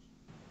book.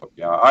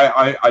 Yeah,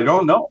 I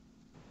don't know.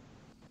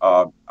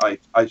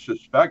 I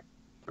suspect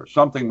there's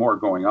something more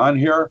going on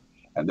here,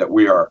 and that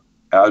we are,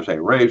 as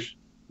a race,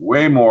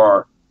 way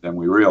more than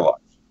we realize.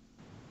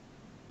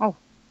 Oh,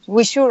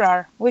 we sure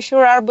are. We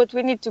sure are, but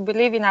we need to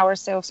believe in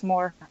ourselves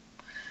more.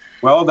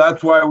 Well,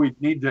 that's why we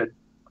need to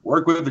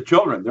work with the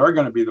children. They're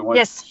going to be the ones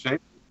yes. to save this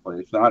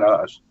place, not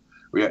us.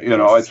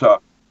 It's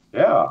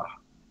yeah.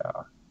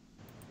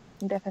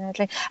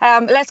 Definitely.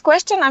 Last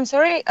question. I'm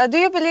sorry. Do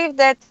you believe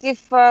that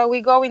if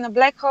we go in a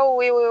black hole,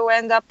 we will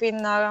end up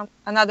in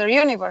another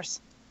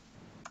universe?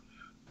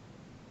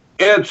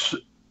 It's,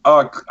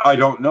 I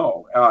don't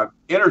know.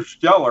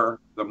 Interstellar,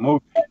 the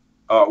movie,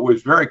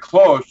 was very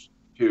close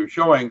to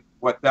showing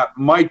what that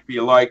might be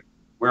like,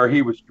 where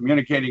he was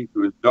communicating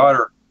to his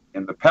daughter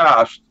in the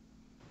past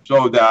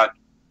so that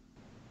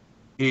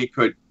he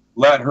could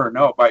let her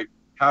know by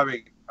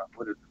having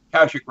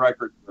Akashic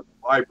records with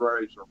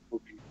libraries or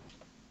movies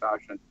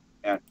fashion,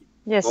 and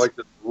he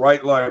selected the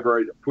right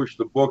library to push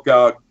the book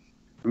out,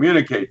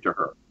 communicate to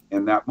her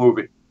in that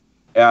movie.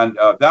 And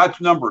that's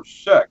number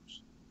 6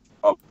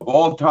 of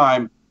all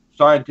time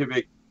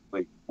scientifically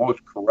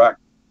most correct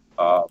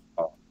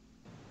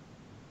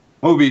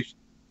movies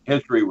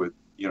history, with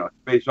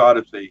Space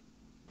Odyssey,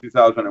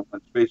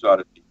 2001 Space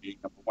Odyssey being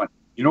number 1.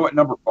 You know what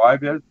number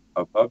 5 is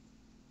above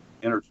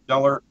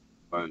Interstellar?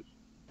 Was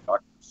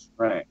Doctor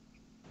Strange.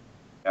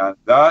 And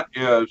that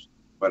is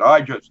what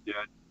I just did,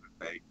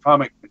 a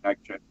comic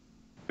connection,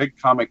 big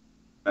comic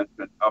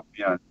convention up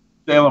in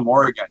Salem,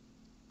 Oregon,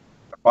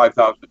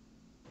 5,000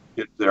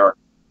 kids there,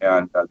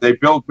 and they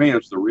billed me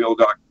as the real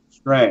Doctor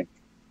Strange.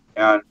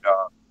 And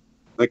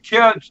the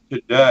kids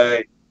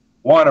today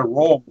want a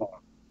role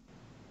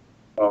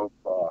model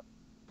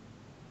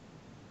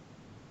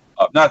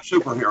of not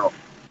superheroes,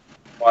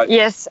 but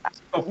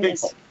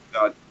people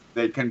that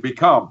they can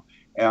become.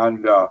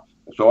 And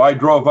so I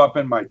drove up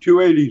in my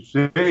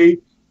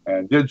 280Z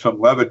and did some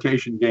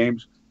levitation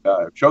games,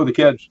 show the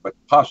kids what's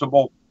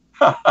possible.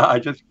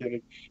 Just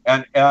kidding.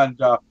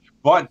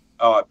 But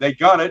they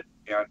got it,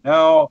 and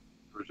now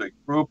there's a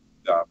group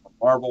from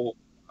Marvel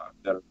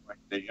that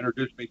they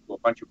introduced me to a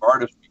bunch of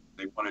artists because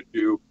they want to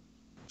do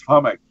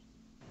comics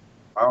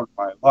around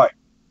my life.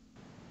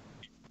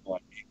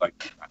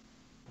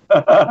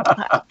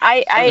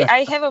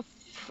 I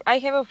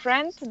have a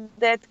friend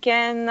that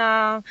can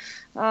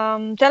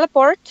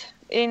teleport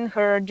in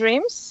her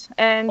dreams,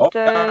 and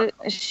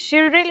she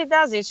really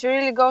does it. She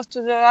really goes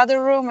to the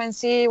other room and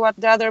see what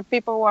the other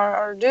people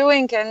are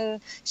doing,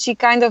 and she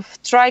kind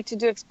of tried to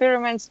do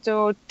experiments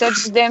to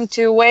touch them,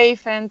 to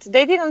wave, and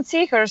they didn't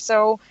see her,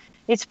 so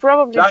it's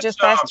probably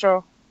just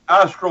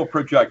astral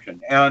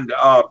projection and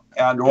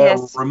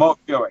remote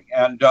viewing.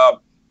 And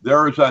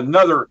there's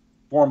another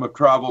form of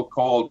travel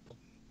called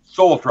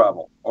soul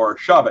travel, or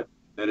Shabbat,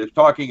 that is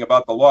talking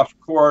about the lost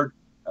chord,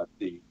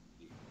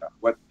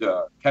 what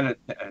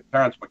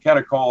Terence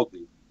McKenna called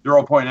the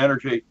 0-point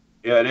energy.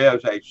 It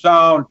is a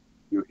sound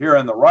you hear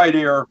in the right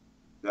ear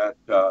that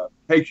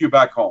takes you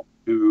back home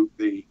to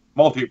the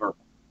multiverse.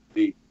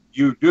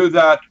 You do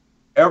that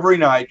every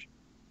night.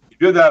 You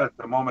do that at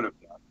the moment of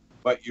death,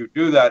 but you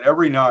do that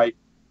every night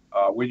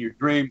when you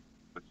dream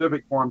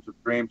specific forms of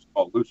dreams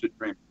called lucid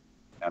dreaming.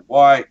 And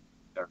why?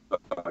 There's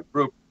a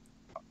group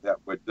that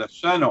with the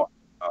Senoi,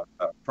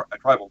 a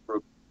tribal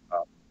group,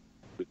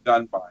 was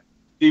done by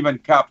Stephen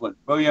Kaplan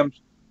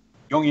Williams,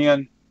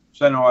 Jungian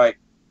Senoi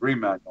Dream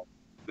Manual,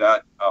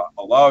 that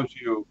allows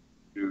you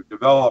to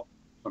develop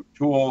some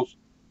tools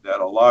that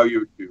allow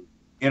you to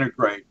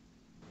integrate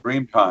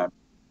dream time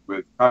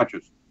with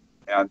consciousness.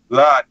 And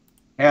that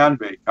can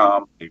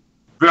become a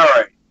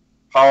very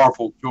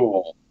powerful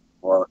tool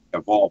for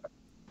evolving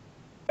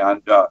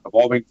and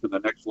evolving to the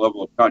next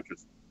level of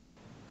consciousness.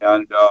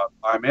 And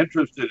I'm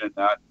interested in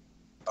that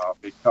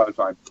because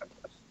I'm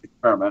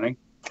experimenting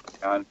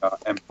and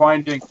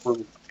finding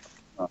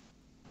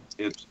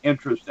it's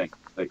interesting.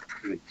 The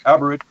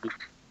aberration is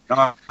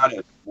not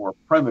as more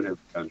primitive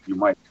as you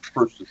might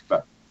first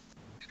suspect.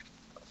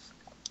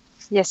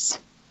 Yes,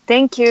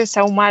 thank you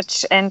so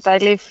much. And I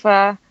leave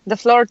the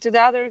floor to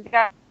the other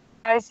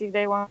guys if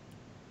they want.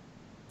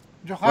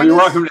 Well, you're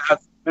welcome to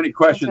ask any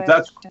questions.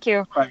 That's what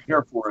I'm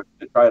here for,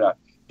 to try to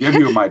give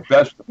you my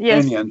best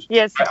opinions.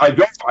 Yes.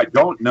 I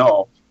don't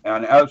know.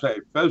 And as a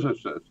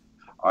physicist,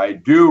 I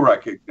do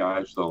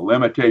recognize the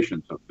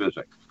limitations of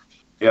physics.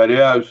 It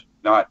is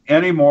not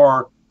any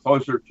more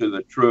closer to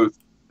the truth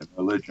than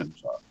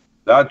religions are.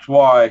 That's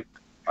why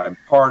I'm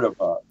part of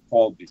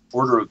called the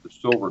Order of the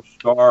Silver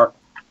Star,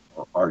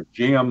 or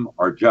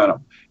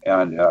Argenum,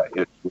 and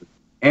it's with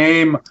the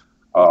aim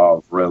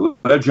of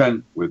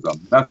religion with a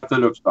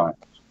method of science.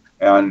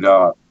 And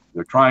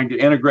they're trying to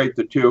integrate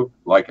the two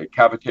like a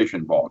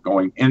cavitation ball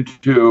going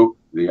into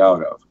the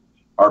out of.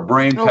 Our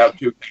brains have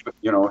two,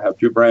 have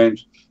two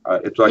brains.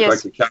 It's like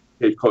a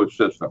cavitate closed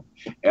system.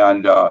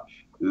 And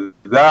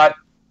that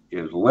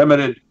is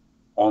limited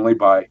only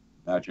by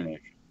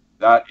imagination.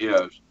 That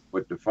is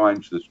what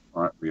defines this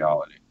current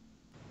reality.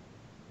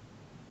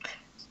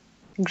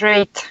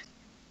 Great.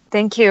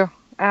 Thank you.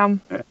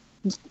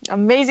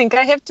 Amazing.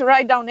 I have to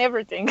write down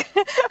everything.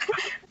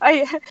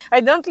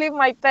 I don't leave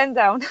my pen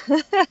down.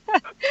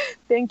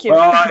 Thank you.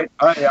 Well,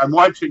 I'm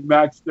watching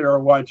Max there,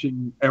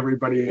 watching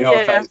everybody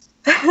else.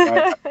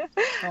 Yeah.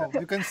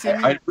 You can see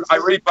me. I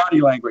read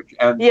body language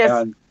and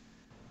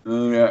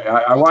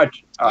I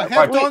watch. I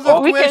have tons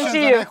of questions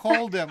and I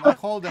hold them. I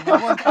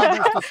want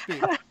others to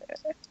speak.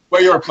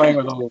 Well, you're playing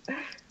with a little.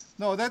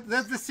 No,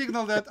 that's the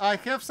signal that I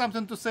have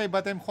something to say,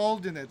 but I'm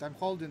holding it.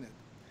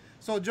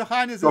 So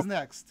Johannes is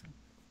next.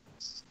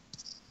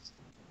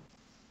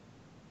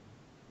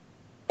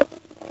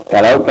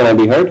 Hello, can I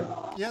be heard?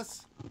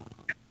 Yes.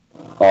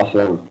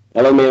 Awesome.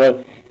 Hello,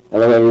 Mira.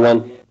 Hello,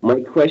 everyone.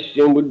 My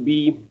question would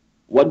be,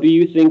 what do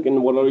you think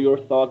and what are your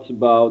thoughts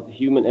about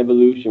human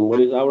evolution? What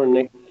is our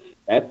next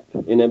step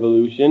in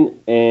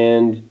evolution?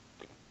 And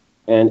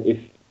if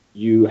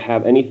you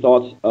have any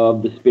thoughts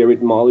of the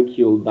spirit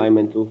molecule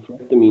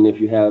dimethyltryptamine, if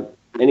you have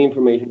any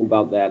information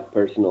about that,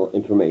 personal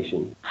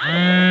information.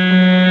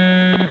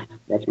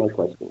 That's my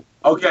question.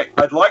 Okay,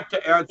 I'd like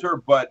to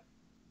answer, but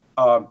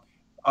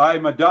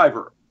I'm a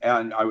diver,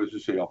 and I was a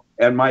SEAL,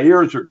 and my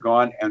ears are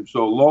gone, and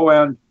so low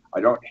end, I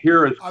don't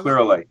hear as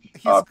clearly.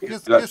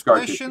 His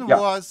question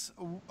was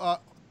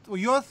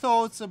your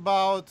thoughts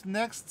about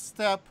next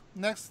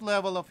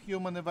level of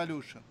human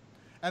evolution.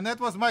 And that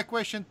was my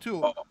question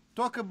too.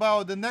 Talk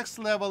about the next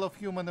level of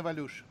human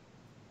evolution.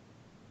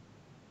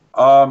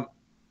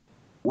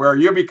 Where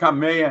you become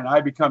me and I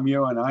become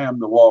you and I am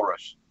the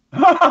walrus.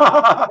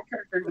 Right.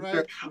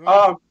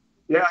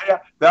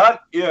 That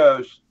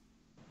is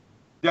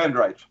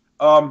dendrites.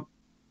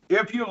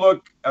 If you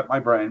look at my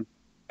brain,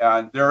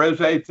 and there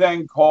is a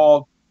thing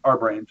called our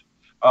brains,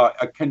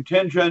 a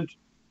contingent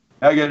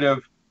negative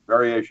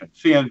variation,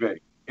 CNV.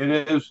 It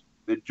is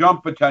the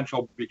jump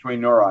potential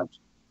between neurons.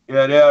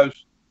 It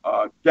is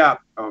a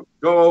gap of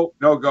go,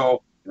 no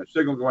go, and a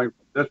signal going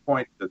from this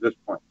point to this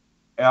point.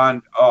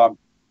 And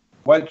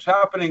what's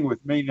happening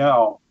with me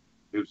now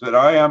is that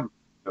I am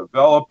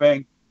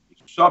developing a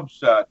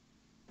subset,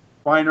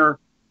 finer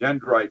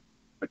dendrite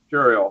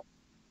material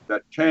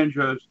that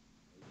changes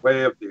the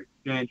way of the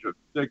exchange of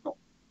signals,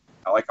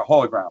 like a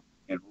hologram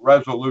in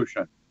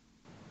resolution.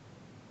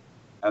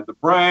 And the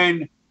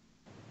brain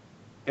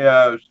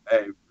is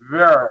a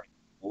very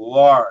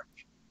large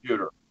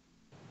computer.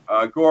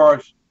 Of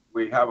course,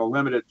 we have a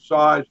limited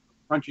size,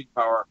 crunching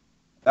power.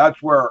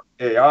 That's where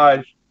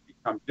AIs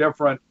become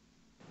different.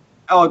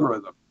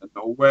 Algorithms and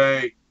the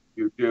way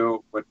you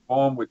do what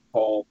Bohm would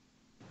call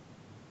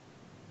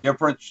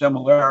different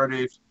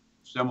similarities,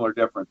 similar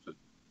differences.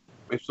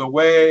 It's the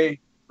way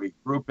we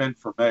group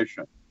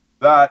information.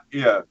 That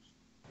is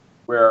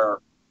where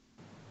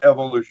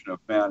evolution of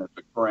man is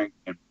occurring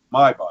in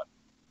my body.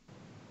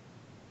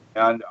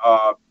 And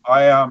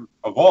I am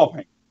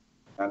evolving.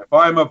 And if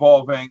I'm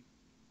evolving,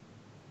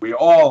 we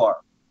all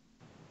are.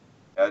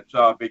 It's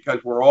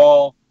because we're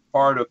all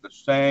part of the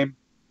same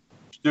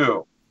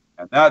stew.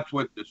 And that's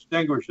what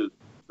distinguishes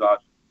us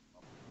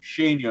from a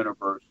machine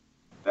universe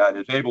that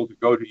is able to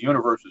go to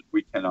universes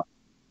we cannot.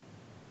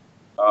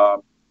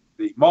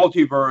 The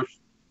multiverse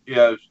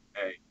is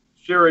a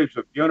series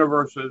of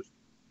universes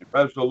in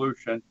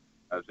resolution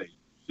as a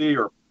sea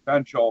or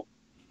potential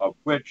of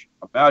which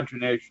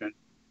imagination is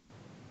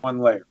one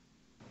layer.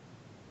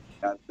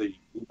 And the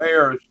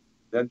layers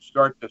then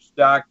start to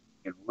stack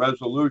in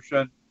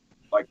resolution,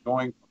 like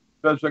going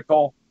from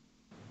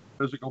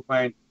physical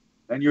plane.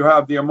 Then you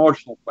have the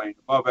emotional plane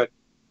above it,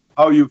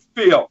 how you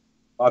feel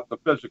about the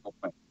physical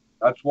plane.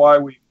 That's why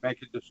we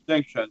make a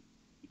distinction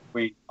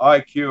between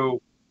IQ,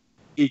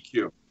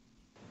 EQ.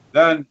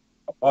 Then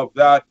above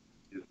that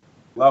is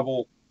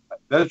level.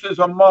 This is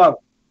a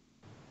model.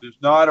 This is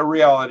not a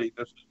reality.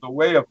 This is the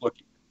way of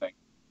looking at things,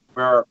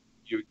 where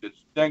you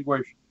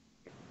distinguish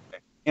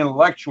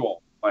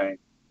intellectual plane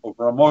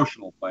over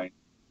emotional plane,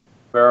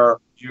 where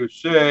you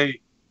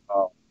see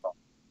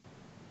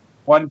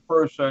one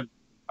person,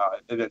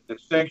 the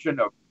distinction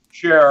of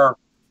chair,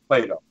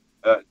 Plato,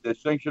 the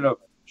distinction of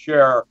a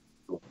chair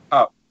to a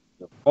cup.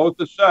 They're both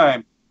the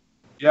same,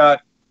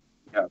 yet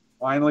we have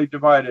finally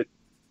divided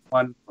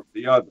one from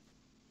the other.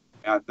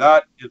 And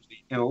that is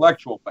the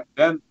intellectual plane.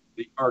 Then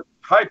the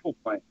archetypal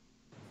plane,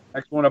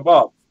 next one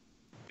above,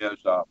 is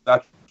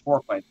that's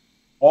foreplane.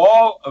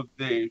 All of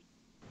these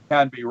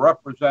can be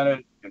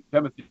represented in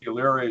Timothy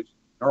Leary's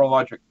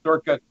neurologic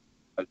circuit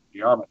as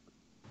geometry,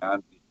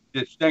 and the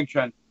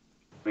distinction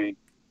between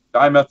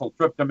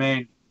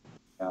dimethyltryptamine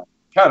and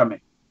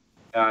ketamine.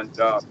 And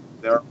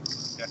there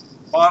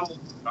models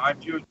I'm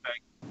using.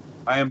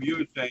 I am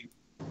using.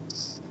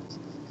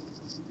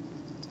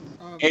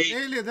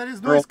 Eli, there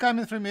is noise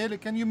coming from Eli.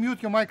 Can you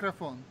mute your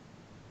microphone?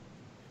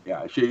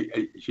 Yeah,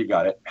 she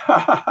got it.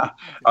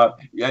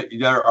 Yeah,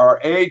 there are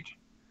 8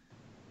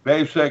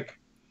 basic.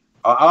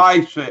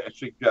 I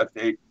suggest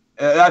 8.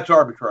 That's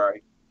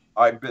arbitrary.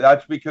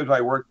 That's because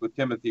I worked with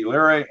Timothy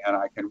Leary, and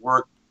I can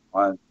work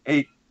on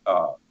 8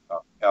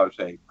 as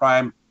a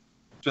prime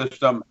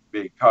system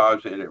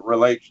because it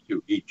relates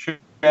to I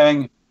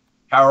Ching,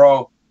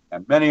 tarot,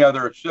 and many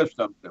other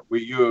systems that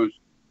we use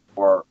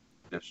for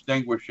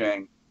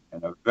distinguishing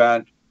an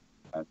event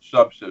and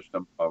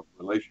subsystem of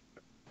relationship.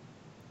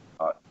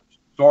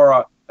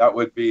 Sora, that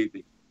would be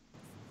the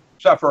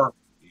Sefer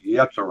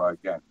Yetzirah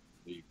again,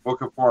 the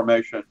Book of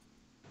Formation,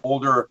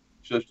 older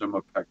system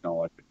of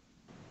technology,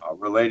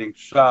 relating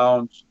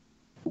sounds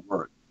to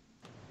words.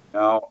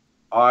 Now,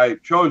 I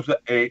chose the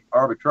 8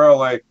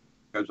 arbitrarily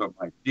because of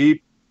my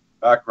deep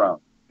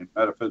background in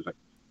metaphysics.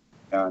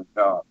 And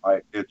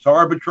it's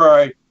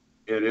arbitrary.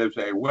 It is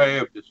a way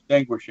of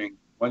distinguishing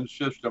one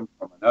system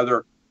from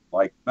another,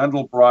 like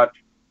Mandelbrot,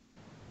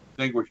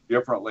 distinguished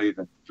differently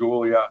than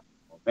Julia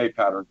or May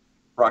pattern,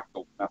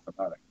 fractal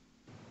mathematics.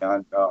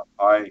 And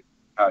I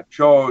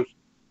chose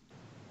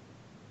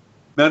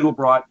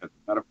Mandelbrot as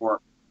a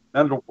metaphor,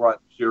 Mandelbrot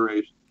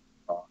series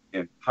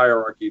in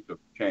hierarchies of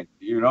change.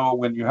 You know,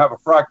 when you have a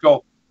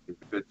fractal, if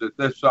it's at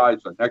this size,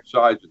 the next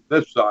size is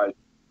this size,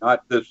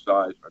 not this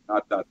size or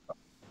not that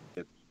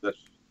size. It's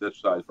this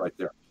size right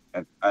there.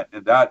 And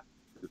that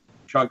is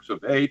chunks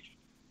of 8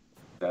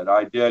 that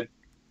I did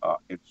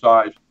in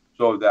size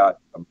so that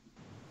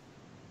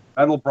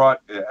Mandelbrot,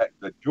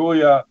 the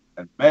Julia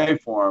and May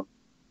form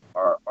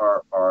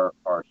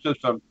are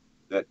systems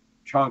that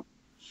chunk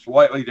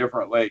slightly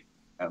differently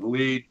and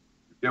lead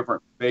to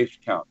different base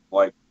counts.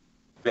 Like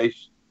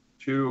base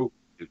 2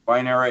 is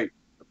binary,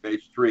 the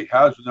base 3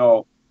 has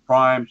no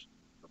primes,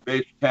 the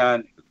base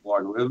 10 is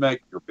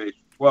logarithmic, your base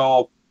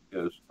 12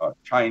 is a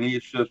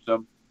Chinese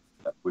system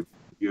that would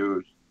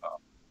use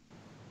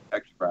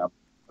hexagram,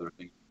 other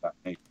things of that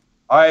nature.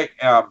 I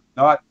am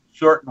not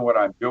certain what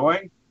I'm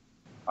doing.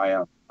 I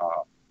am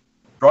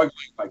struggling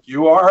like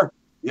you are,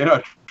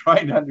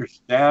 trying to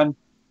understand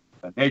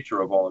the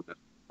nature of all of this.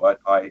 But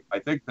I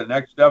think the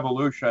next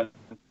evolution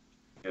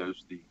is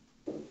the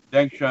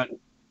distinction,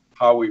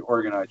 how we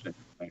organize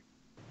information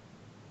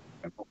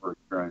and what we're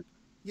experiencing.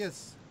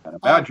 Yes. And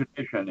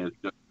imagination is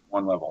just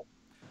one level.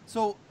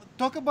 So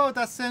talk about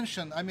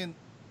ascension. I mean,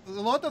 a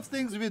lot of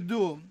things we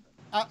do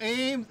are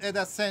aimed at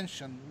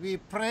ascension. We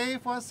pray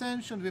for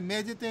ascension, we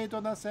meditate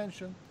on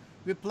ascension,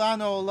 we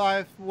plan our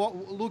life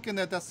looking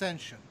at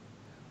ascension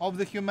of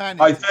the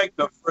humanity. I think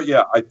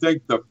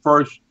the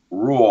first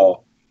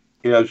rule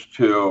is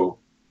to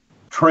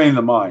train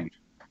the mind.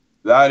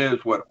 That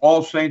is what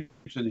all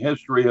saints in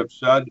history have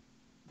said,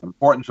 the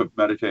importance of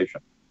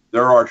meditation.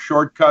 There are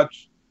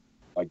shortcuts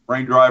like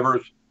brain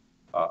drivers,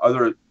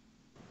 other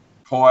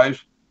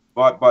toys,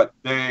 but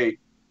they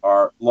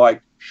are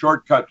like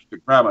shortcuts to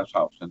grandma's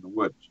house in the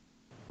woods.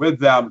 With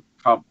them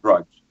come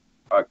drugs.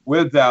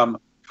 With them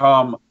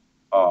come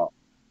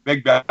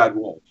big bad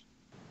wolves.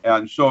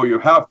 And so you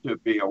have to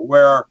be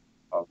aware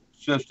of the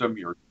system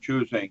you're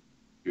choosing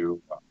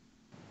to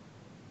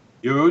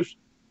use.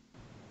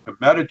 To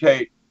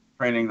meditate,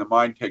 training the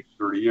mind takes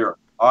 30 years.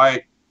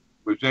 I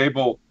was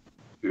able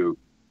to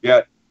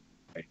get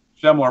a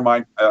similar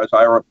mind as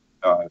Ira,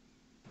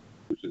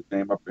 who's his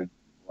name up in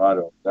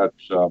Toronto,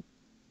 that's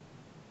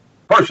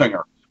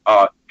Persinger,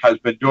 has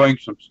been doing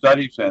some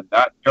studies in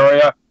that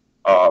area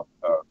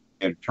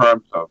in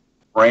terms of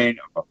brain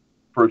of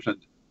a person,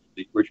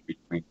 distinguish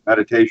between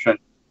meditation.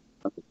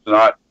 It's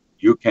not,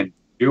 you can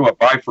do a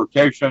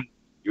bifurcation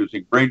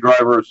using brain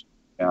drivers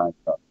and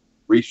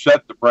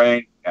reset the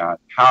brain and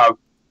have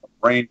a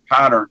brain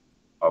pattern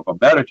of a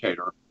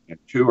meditator in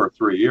 2 or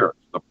 3 years.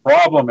 The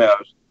problem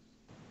is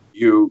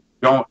you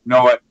don't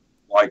know it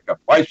like a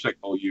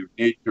bicycle. You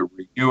need to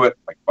renew it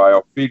like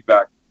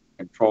biofeedback,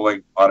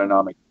 controlling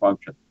autonomic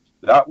functions.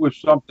 That was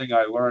something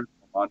I learned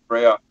from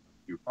Andrea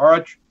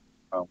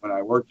𝗪𝗓𝗓𝗓 when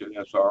I worked at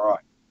SRI.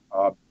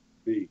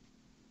 The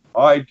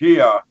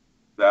idea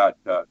that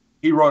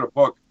he wrote a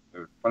book,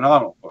 a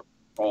phenomenal book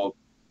called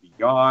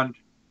Beyond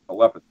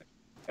Telepathy.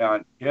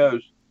 And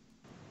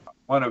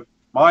one of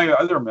my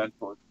other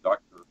mentors,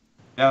 Dr.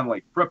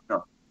 Stanley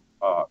Krippner,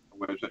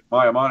 was at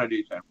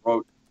Maimonides and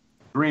wrote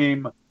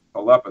Dream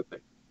Telepathy.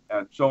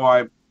 And so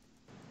I'm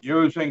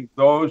using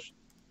those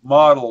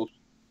models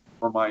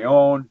for my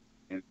own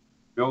in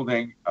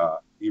building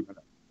even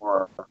a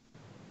more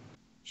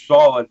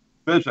solid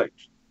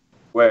physics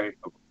way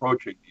of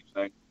approaching these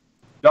things.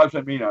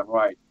 Doesn't mean I'm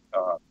right,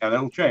 and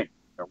it'll change.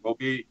 There will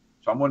be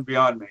someone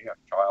beyond me,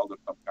 a child of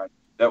some kind,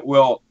 that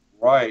will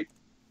write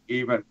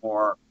even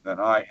more than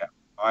I have.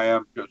 I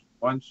am just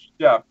one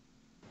step,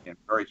 in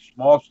very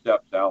small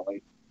steps,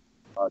 Allie,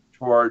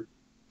 toward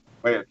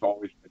way it's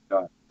always been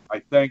done. I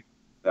think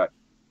that,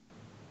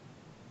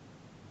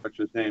 what's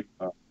his name,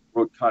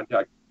 wrote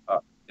Contact,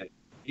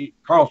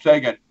 Carl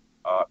Sagan,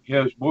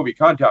 his movie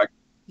Contact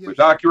was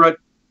accurate.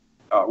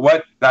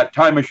 What that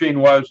time machine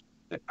was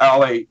that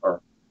Allie,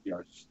 or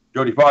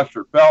Jodie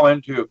Foster fell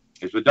into,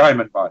 is the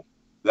diamond body.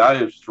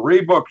 That is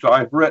 3 books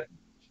I've written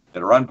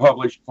that are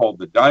unpublished called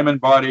The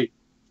Diamond Body,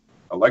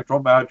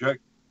 Electromagic,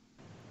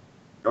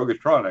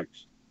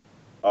 Yogatronics,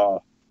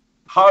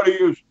 how to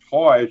use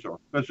toys or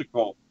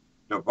physical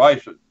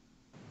devices,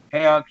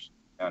 enhance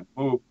and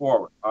move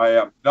forward. I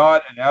am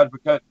not an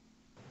advocate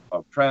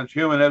of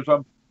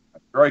transhumanism.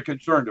 I'm very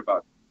concerned about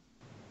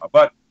it.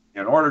 But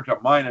in order to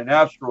mine an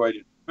asteroid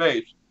in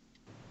space,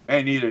 you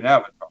may need an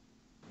avatar.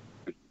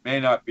 You may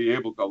not be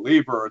able to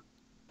leave Earth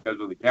because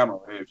of the gamma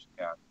rays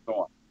and so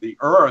on. The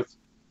Earth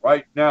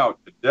right now,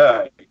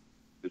 today,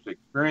 is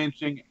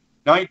experiencing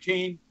a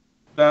 19%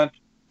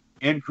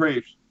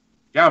 increase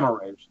gamma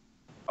rays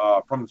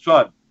from the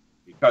sun,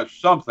 because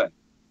something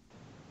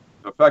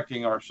is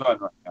affecting our sun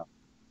right now.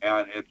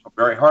 And it's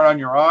very hard on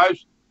your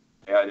eyes,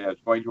 and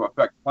it's going to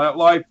affect plant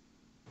life,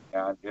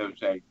 and is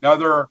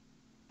another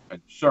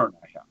concern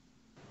I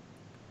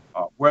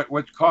have.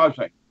 What's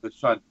causing the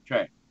sun to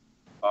change?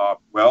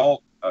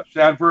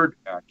 Stanford,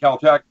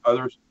 Caltech,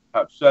 others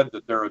have said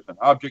that there is an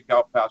object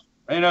out past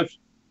Uranus,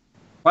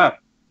 planet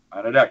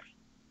X,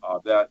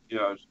 that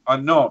is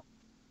unknown.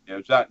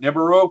 Is that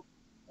Nibiru?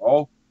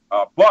 No,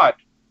 but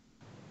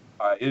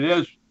it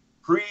is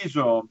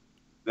presumed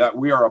that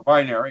we are a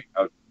binary,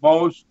 as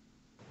most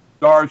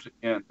stars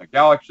in the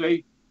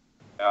galaxy,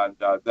 and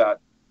that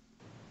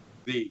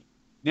the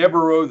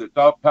Nibiru that's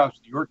out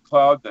past the Oort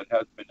cloud that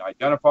has been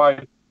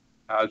identified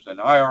has an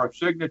IR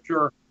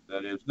signature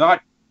that is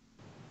not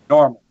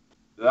normal.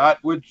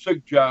 That would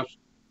suggest,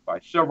 by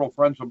several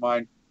friends of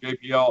mine,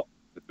 JPL,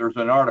 that there's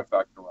an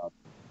artifact around.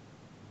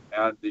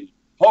 And the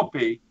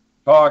Hopi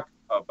talk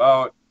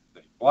about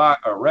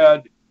the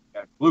red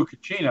and blue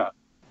Kachina,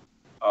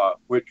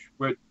 which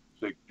would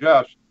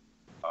suggest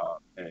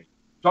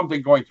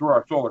something going through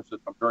our solar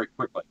system very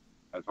quickly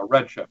as a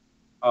redshift.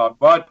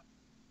 But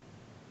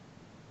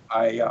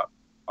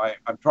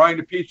I'm trying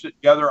to piece it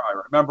together.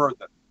 I remember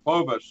that the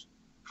Clovis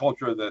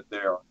culture that they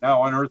are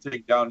now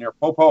unearthing down near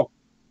Popo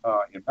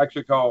in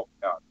Mexico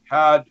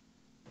had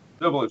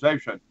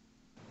civilization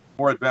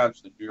more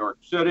advanced than New York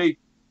City,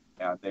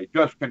 and they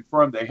just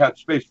confirmed they had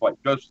spaceflight,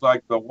 just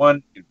like the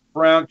one in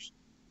France,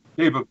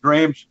 Cave of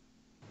Dreams.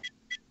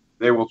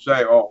 They will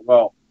say, oh,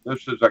 well,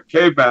 this is a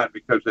caveman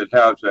because it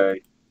has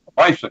a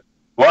bison,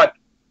 but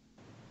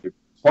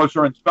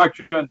closer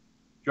inspection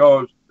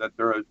shows that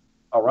there is,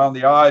 around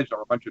the eyes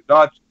are a bunch of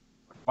dots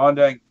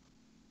corresponding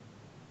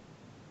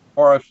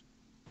forest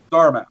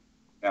star map,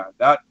 and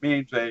that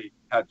means they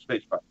had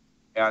spaceflight.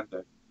 And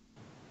the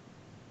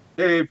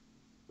cave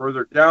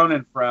further down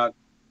in France,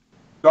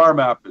 star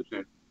map is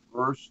in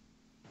reverse,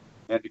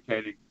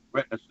 indicating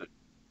witnesses.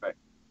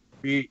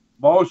 We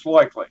most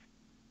likely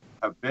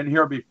have been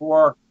here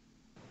before.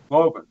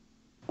 Clovis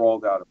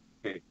rolled out of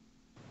the cave.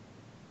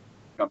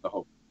 Come to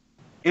hope.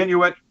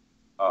 Inuit,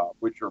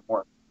 which are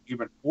more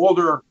even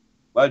older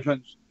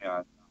legends,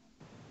 and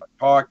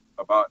talk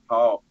about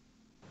how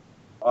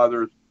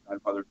fathers and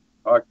mothers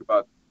talked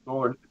about the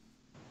solar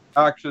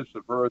axis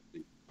of Earth,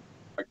 the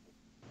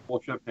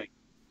pole shifting.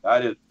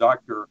 That is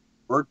Dr.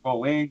 Bert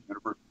Bolin,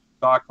 University of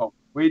Stockholm,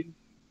 Sweden,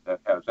 that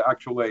has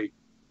actually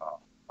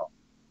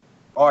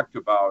talked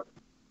about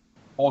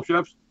pole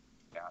shifts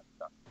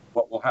and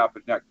what will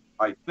happen next.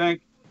 I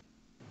think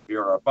we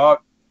are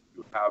about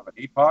to have an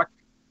epoch,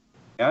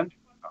 and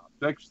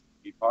sixth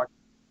epoch,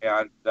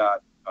 and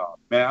that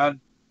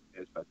man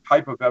is a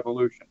type of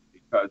evolution,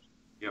 because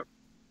if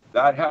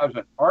that has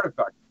an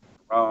artifact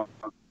around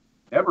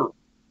Nibiru,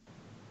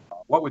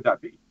 what would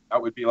that be?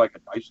 That would be like a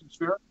Dyson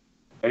sphere.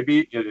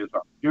 Maybe it is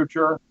our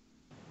future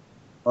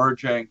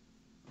merging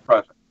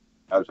present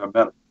as a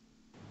metaphor.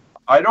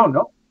 I don't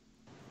know.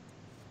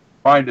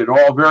 Find it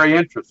all very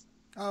interesting.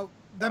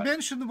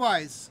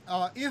 Dimension-wise,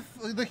 if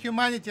the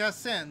humanity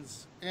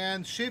ascends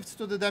and shifts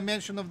to the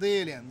dimension of the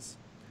aliens,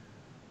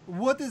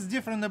 what is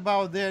different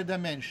about their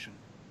dimension?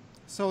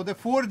 So the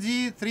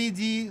 4D,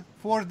 3D,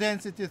 4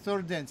 density,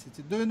 third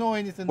density. Do you know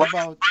anything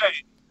about?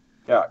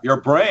 Yeah, your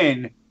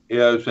brain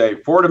is a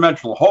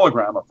 4-dimensional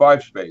hologram of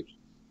 5 space,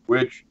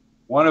 which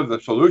one of the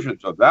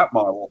solutions of that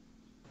model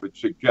would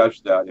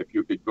suggest that if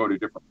you could go to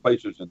different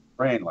places in the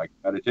brain, like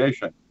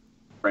meditation,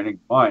 training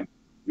the mind,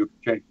 you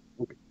could change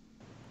the movie.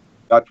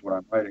 That's what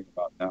I'm writing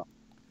about now.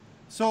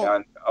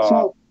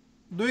 So,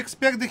 do you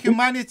expect the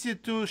humanity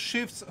to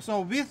shift?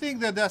 So we think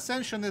that the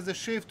ascension is a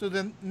shift to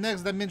the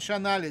next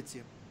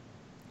dimensionality.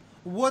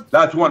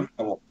 That's one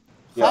level.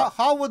 Yeah.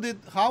 How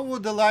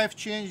would the life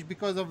change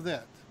because of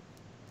that?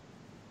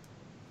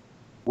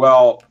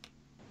 Well,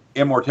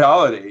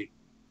 immortality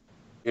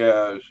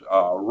is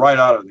right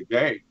out of the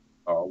gate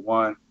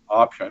one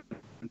option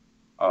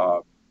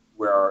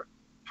where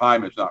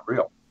time is not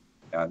real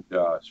and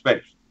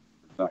space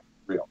is not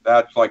real.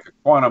 That's like a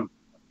quantum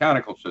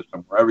mechanical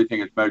system where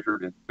everything is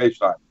measured in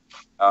space-time.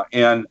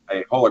 in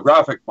a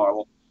holographic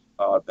model,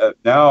 that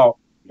now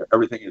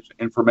everything is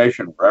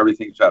information, where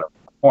everything's at a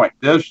point.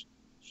 This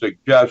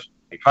suggests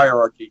a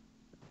hierarchy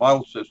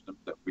model systems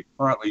that we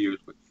currently use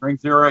with string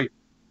theory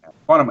and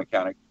quantum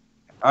mechanics.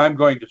 And I'm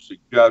going to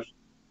suggest,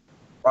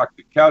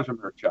 Dr.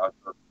 Casimir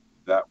chapter,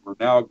 that we're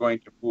now going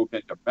to move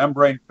into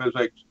membrane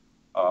physics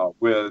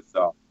with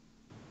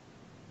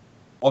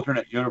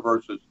alternate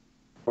universes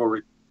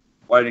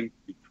colliding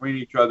between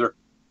each other.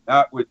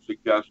 That would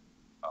suggest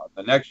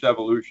the next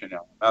evolution in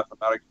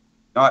mathematics,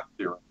 not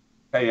theorem,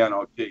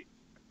 KNOT.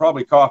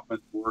 Probably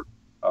Kaufman's work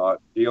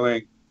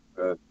dealing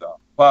with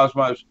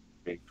plasmas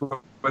being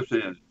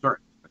twisted in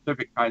certain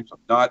specific kinds of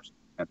knots,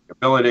 and the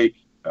ability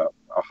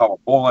how a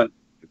bowline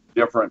is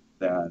different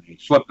than a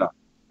slip knot.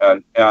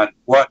 And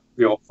what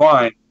we'll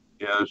find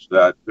is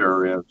that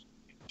there is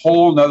a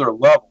whole nother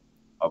level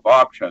of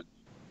options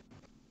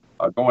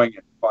going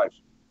in 5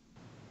 space.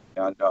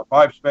 And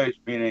 5 space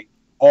meaning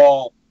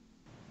all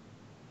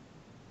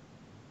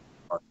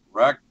are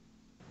correct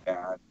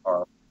and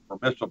are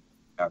permissible.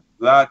 And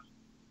that's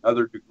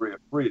another degree of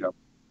freedom.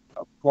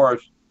 Of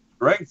course,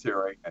 string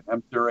theory and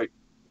M theory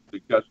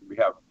suggests we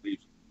have at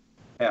least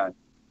 10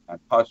 and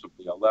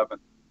possibly 11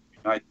 to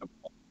unite them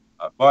all.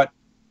 But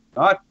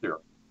knot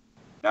theory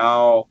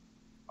now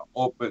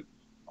opens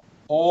a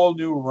whole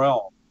new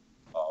realm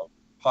of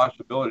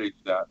possibilities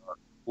that are,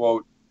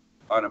 quote,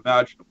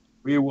 unimaginable.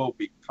 We will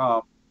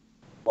become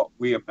what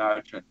we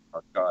imagine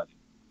our God is.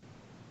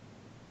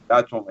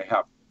 That's only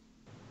half.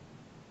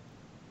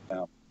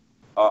 Now,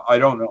 I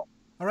don't know.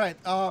 All right.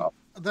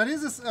 There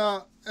is this,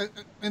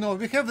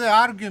 we have the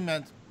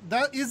argument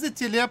that is the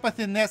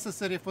telepathy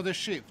necessary for the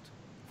shift,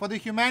 for the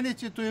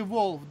humanity to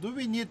evolve? Do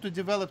we need to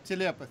develop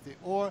telepathy,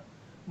 or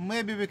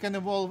maybe we can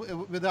evolve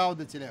without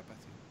the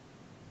telepathy?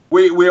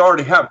 We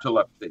already have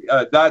telepathy.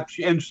 That's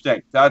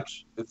instinct.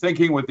 That's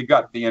thinking with the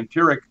gut, the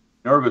enteric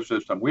nervous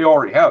system. We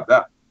already have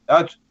that.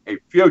 That's a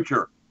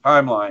future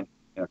timeline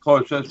in a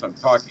closed system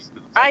talking to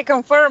the mind. I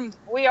confirm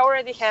we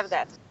already have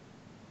that.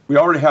 We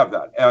already have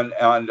that. And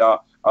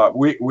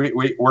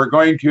we're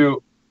going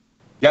to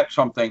get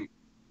something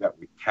that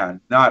we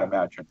cannot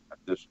imagine at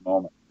this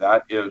moment.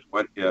 That is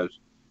what is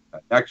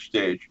the next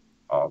stage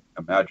of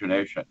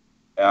imagination.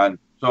 And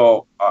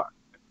so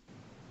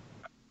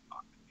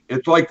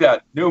it's like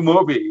that new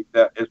movie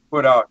that is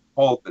put out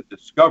called The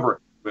Discovery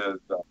with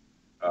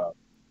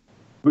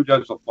who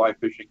does the fly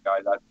fishing guy?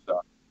 That's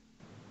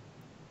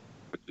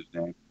what's his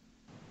name?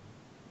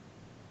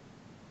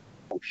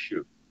 Oh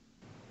shoot!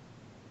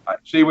 I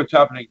see what's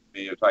happening to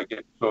me as I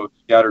get so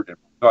scattered in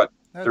my thoughts.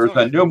 There's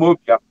a new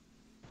movie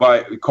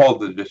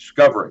called The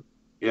Discovery.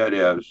 It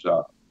is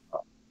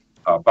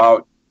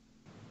about,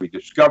 we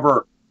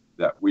discover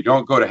that we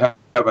don't go to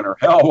heaven or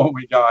hell when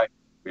we die.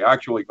 We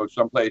actually go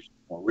someplace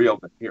more real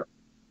than here.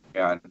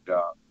 And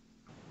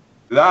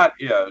that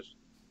is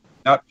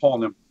not Paul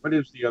Newman. What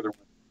is the other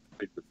one?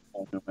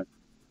 Paul Newman.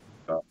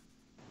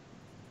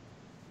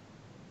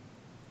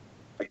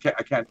 I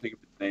can't think of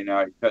his name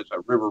now. He has a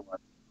River Run.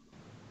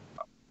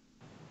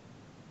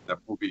 That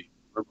movie,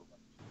 River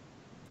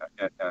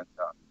Run. And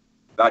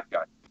that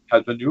guy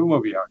has a new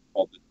movie out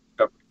called The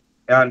Discovery.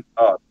 And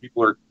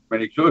people are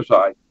committing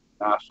suicide,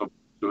 massive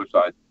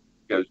suicide,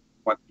 because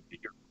they want to be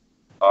here.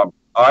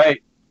 I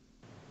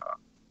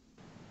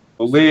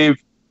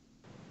believe.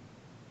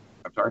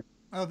 I'm sorry.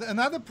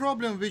 Another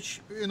problem,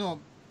 which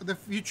the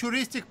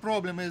futuristic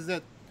problem, is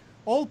that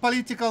all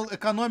political,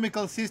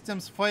 economical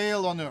systems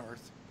fail on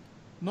Earth.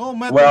 No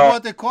matter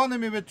what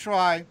economy we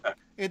try,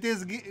 it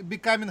is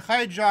becoming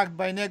hijacked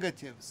by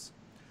negatives.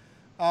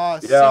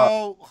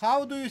 So,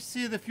 how do you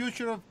see the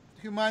future of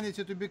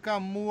humanity to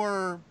become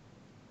more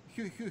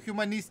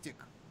humanistic?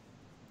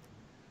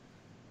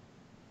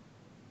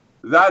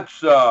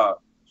 That's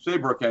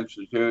𝗖𝗢𝗡𝗧𝗧𝗡𝗡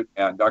Institute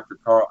and Dr.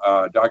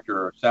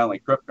 Stanley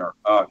Krippner,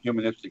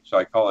 Humanistic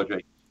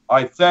Psychology.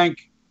 I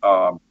think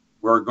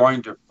we're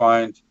going to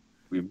find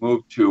we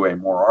move to a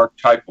more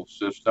archetypal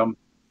system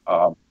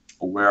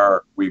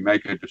where we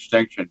make a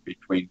distinction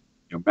between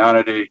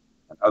humanity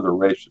and other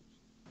races,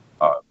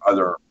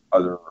 other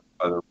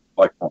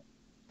life forms.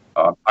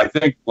 I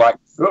think Black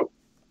Goo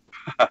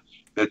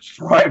that's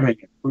thriving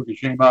in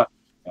Fukushima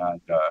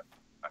and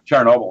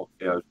Chernobyl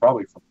is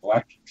probably from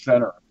Galactic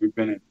Center. We've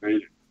been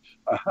invaded.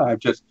 I'm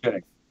just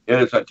kidding. It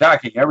is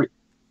attacking everything.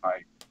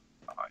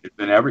 It's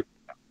been everything.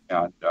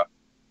 And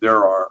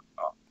there are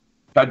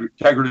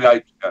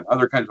tegradites and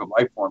other kinds of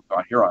life forms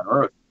here on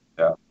Earth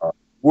that are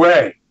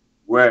way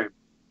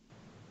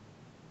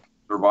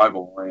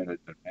survival oriented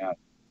than man.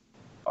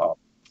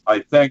 I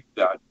think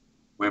that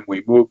when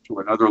we move to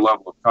another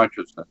level of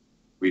consciousness,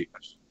 we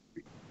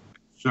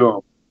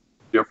assume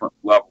different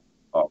level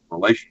of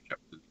relationship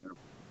to the universe.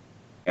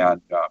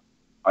 And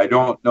I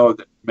don't know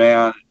that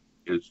man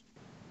is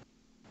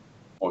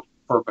the most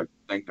perfect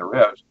thing there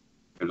is,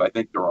 because I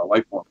think there are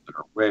life forms that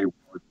are way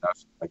more than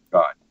us, like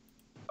God.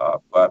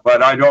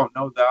 But I don't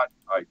know that.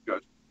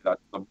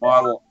 That's the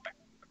model I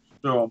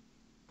assume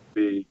to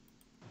be,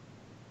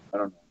 I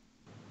don't know,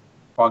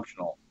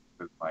 functional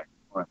with my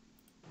friend.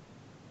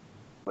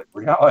 We're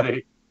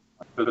reality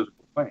on the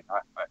physical plane.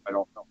 I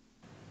don't know.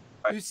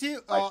 You see,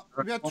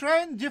 we are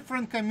trying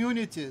different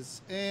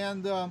communities,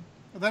 and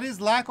there is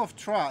lack of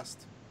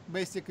trust,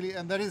 basically,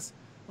 and there is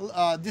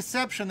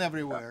deception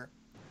everywhere.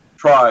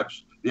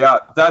 Tribes, yeah,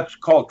 that's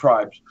called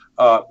tribes,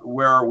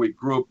 where we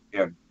group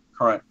in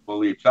current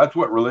beliefs. That's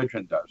what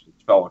religion does.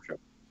 It's fellowship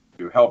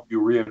to help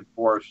you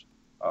reinforce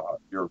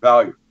your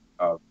value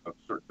of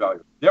certain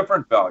values.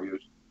 Different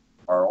values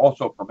are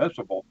also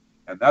permissible,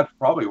 and that's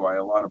probably why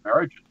a lot of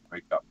marriages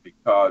break up,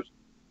 because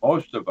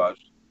most of us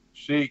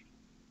seek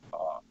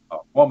a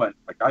woman,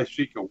 like I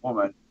seek a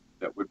woman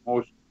that would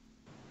most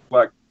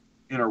reflect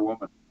inner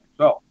woman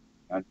myself,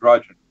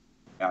 androgynous,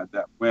 and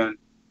that when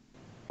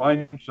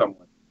finding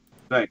someone,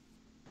 think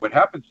what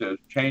happens is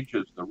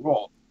changes the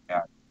rules,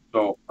 and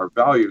so our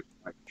values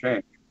might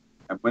change.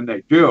 And when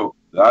they do,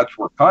 that's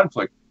where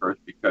conflict occurs,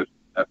 because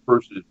that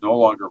person is no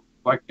longer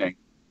reflecting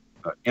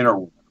the inner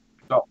woman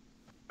itself,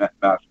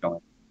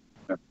 masculine.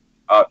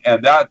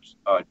 And that's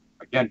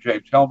again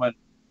James Hillman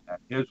and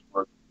his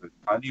work with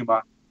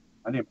anima,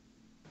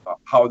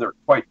 how they're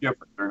quite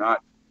different. They're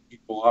not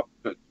equal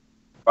opposites.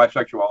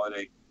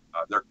 Bisexuality,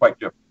 they're quite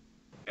different.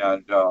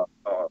 And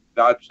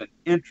that's an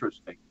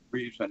interesting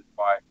reason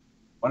why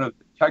one of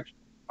the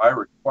textbooks I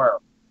require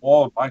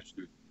all of my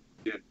students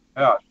in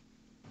past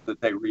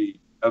that they read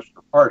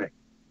Esther Harding,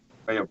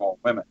 Way of All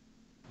Women.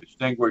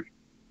 Distinguish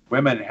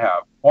women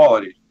have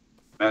qualities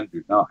men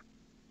do not.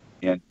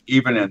 And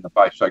even in the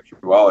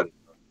bisexuality,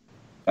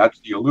 that's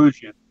the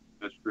illusion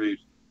mysteries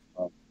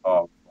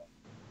of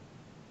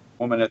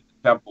woman at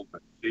the temple,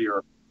 but see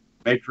her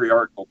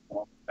matriarchal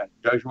form and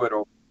Jesuit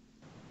or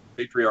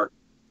patriarch.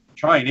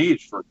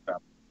 Chinese, for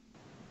example,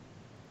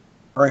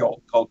 very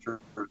old cultures,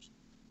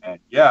 and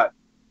yet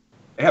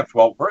they have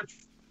 12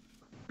 words.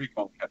 Greek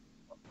only had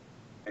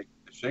a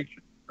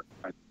distinction for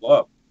kind of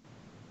love,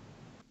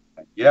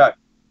 and yet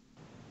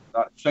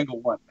not a single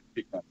one.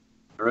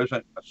 There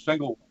isn't a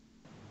single one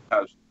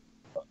that has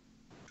the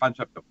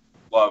concept of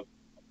love.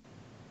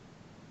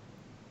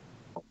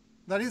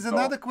 There is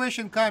another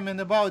question coming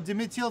about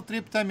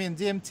dimethyltryptamine,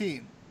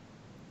 DMT,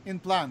 in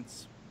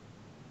plants.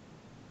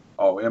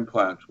 Oh,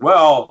 implants.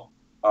 Well,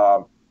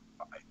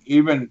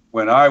 even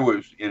when I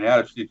was in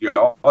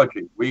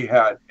anesthesiology, we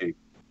had a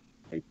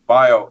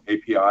bio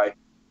API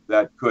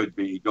that could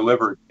be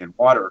delivered in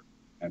water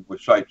and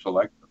was site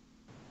selective.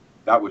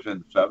 That was in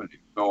the 70s.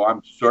 So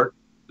I'm certain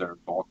there's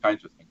all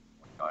kinds of things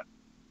going on,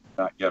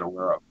 not yet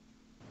aware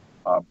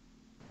of.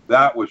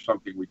 That was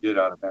something we did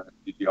out of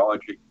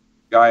anesthesiology.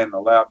 Guy in the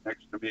lab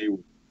next to me,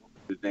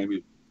 his name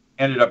is,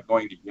 ended up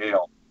going to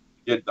Yale,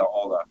 did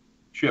all the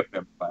chip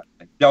implant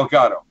thing.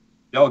 Delgado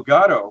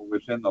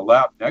was in the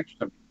lab next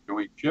to me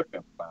doing chip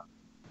implants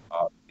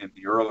in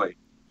the early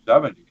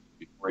 70s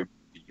before he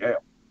moved to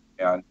Yale.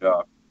 And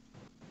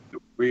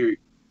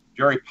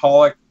Jerry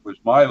Pollack was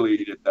my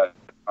lead at that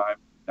time,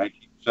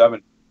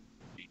 1970,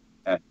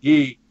 and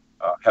he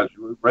has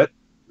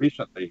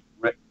recently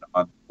written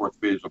on the fourth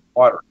phase of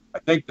water. I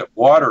think that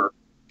water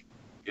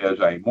is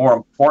a more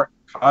important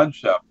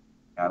concept,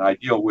 and I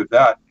deal with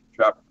that in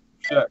chapter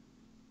 6,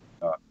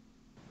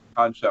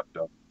 concept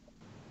of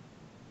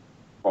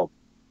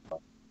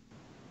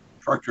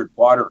structured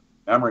water,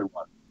 memory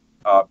water.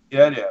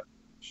 It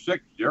is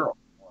 6-0 more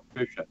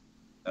efficient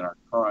than our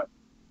current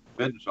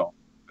benzone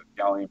with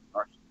gallium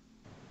arsenide.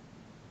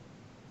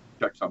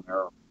 Check some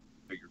error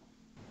figure.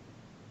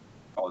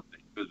 Call it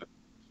physics.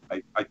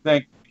 I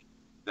think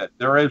that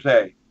there is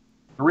a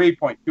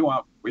 3.2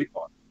 ounce weight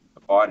loss in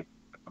the body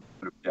at the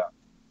moment of death.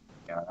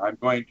 And I'm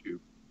going to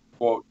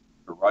quote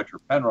to Roger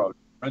Penrose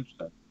at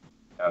Princeton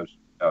as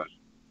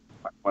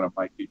one of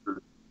my teachers,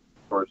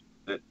 of course,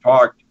 that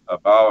talked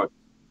about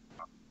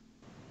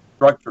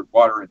structured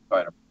water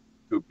inside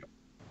a tubule.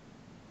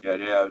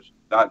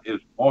 That is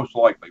most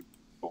likely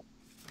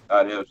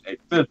that is a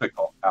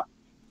physical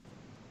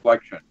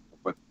reflection of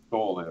what the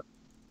soul is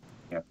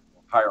in a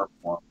higher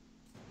form,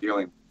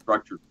 dealing with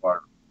structured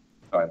water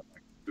inside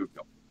a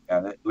tubule,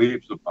 and it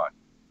leaves the body.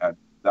 And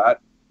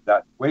that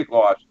weight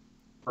loss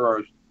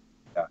occurs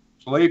at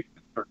sleep,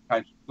 in certain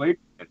kinds of sleep.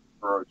 It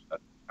occurs at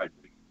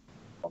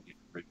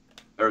hydration.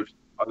 There's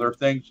other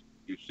things.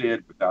 You see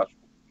it with astral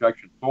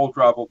projection, soul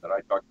travel that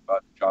I talked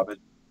about, Shabbat,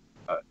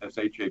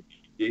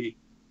 SHABD.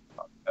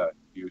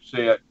 You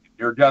see it in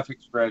near-death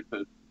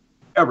experiences.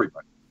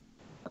 Everybody,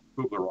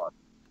 Kubler-Ross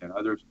and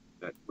others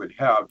that would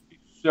have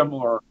a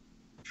similar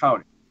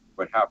accounting of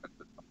what happens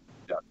at the moment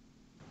of death.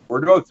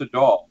 Bordeaux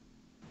Thadal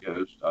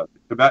is the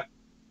Tibetan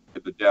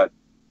of the dead.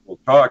 We'll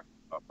talk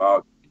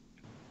about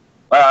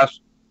the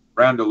last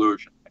grand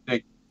illusion. I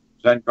think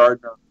Zen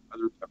Gardner and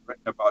others have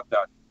written about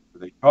that,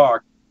 where they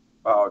talk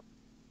about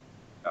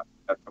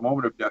at the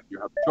moment of death, you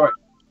have a choice.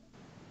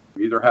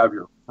 You either have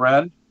your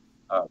friend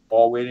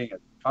all waiting at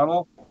the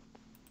tunnel,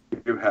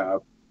 you have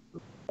the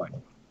light.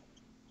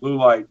 Blue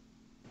light,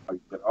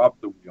 you get off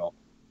the wheel,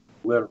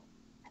 literally.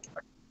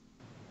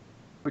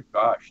 But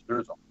gosh,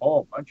 there's a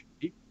whole bunch of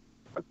people.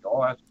 But you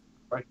all ask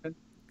questions.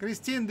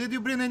 Christine, did you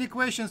bring any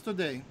questions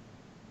today?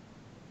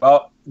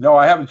 Well, no,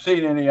 I haven't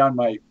seen any on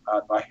my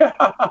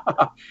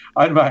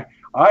on my.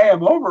 I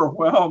am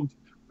overwhelmed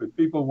with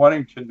people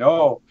wanting to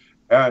know,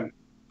 and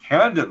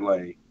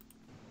candidly,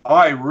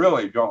 I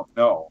really don't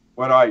know.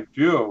 What I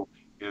do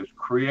is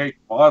create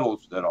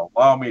models that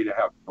allow me to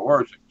have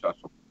doors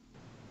accessible.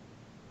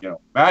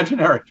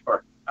 Imaginary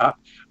doors.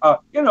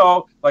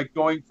 Like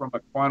going from a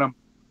quantum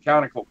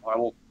mechanical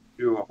model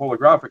to a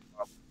holographic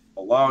model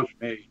allows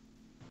me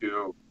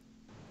to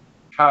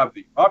have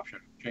the option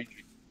of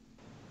changing.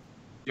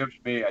 Gives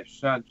me a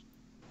sense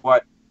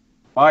what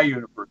my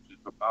universe is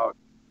about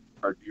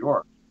compared to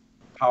yours,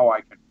 how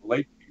I can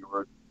relate to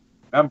yours,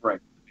 remembering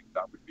the things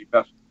that would be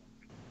best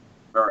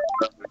for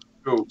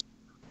two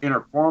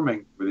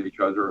interforming with each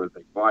other as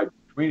they glide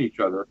between each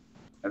other,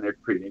 and they're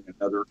creating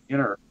another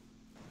inner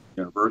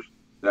universe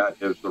that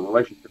is the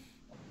relationship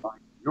between mine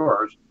and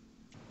yours,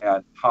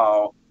 and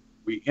how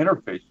we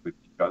interface with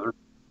each other,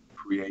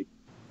 create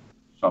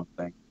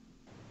something.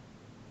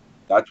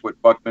 That's what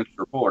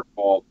Buckminster Fuller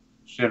called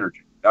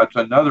synergy. That's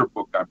another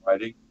book I'm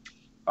writing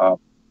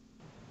called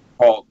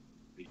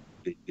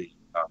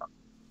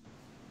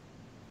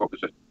what was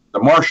it? The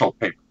Marshall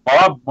Paper.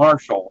 Bob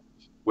Marshall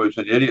was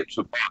an idiot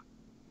savant,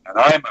 and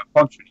I am a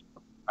functioning.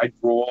 I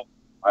drool,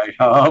 I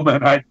hum,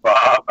 and I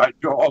bob, I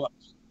drool.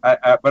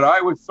 But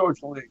I was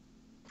socially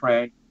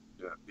trained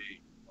to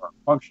be more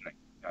functioning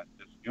in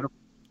this universe.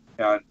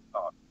 And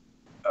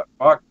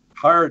Buck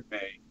hired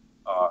me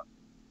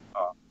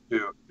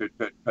to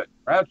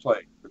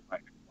translate with my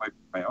wife,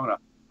 Fiona,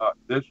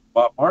 this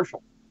Bob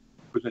Marshall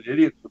was an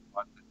idiot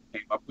savant that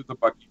came up with the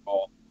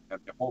buckyball and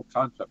the whole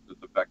concept of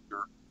the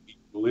vector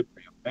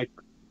equilibrium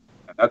matrix.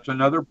 And that's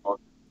another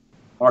book,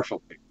 Marshall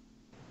Paper,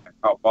 and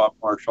how Bob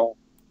Marshall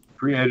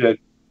created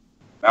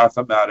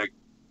mathematics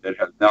that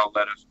has now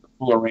led us to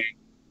fullerene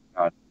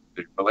and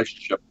the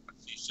relationship with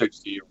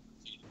C60 or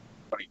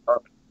C20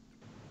 carbon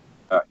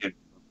in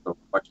the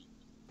complexity.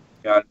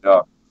 And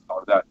how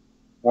that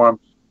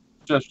forms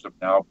system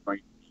now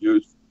being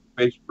used for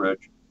space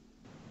bridge,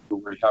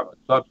 where we have a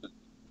substance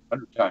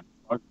 100 times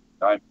stronger than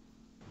diamond.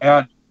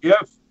 And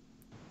if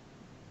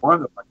one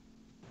of them,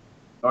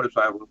 notice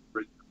I have a little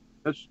grid.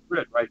 This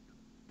grid right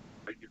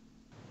here,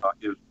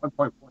 is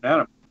 1.4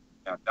 nanometers,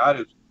 and that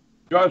is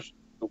just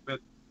the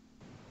width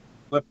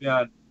flip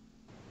in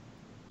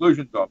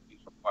exclusion zone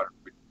piece of water,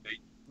 which is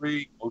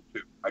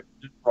H3O2,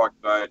 hydrogen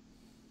peroxide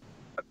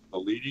at the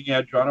leading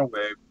edge on a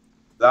wave,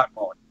 that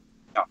molecule.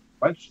 Now,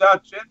 once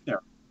that's in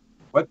there,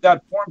 what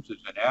that forms is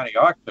an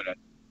antioxidant,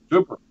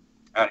 super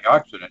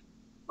antioxidant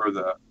for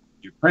the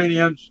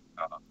Ukrainians.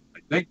 I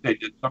think they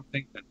did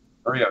something in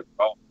area,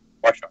 well,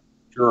 Russia,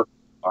 I'm sure,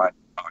 on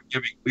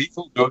giving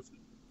lethal doses of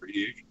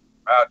radiation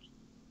to rats,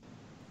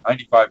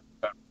 95%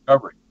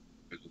 recovery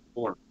because it's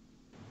fuller.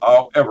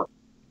 However,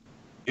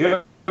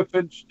 if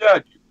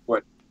instead you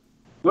put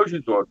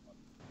exclusion zone,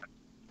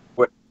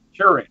 put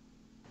curing,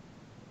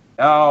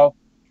 now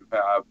you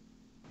have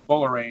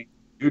fullerene,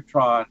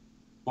 neutron,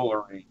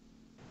 fullerene,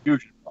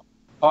 fusion,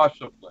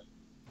 possibly.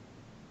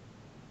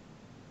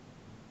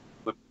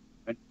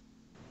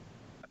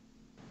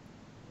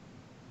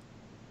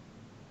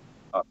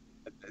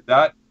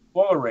 That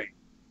fullerene,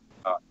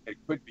 it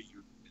could be used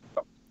in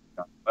something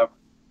on 11.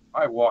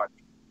 I watched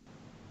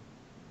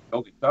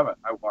Building 7,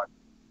 I watched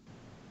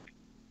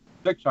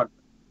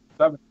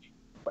 670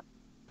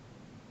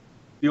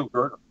 steel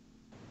girder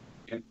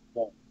in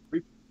small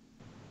creep.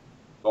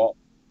 So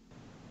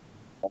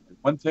only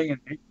one thing in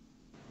nature.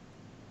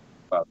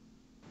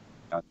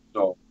 And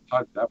so how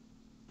did that work?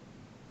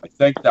 I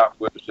think that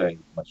was a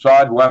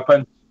Mossad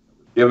weapon that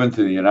was given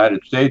to the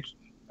United States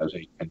as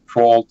a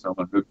controlled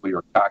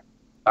thermonuclear tactical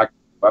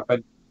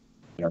weapon.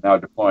 They are now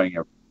deploying it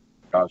in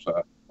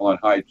Gaza, Golan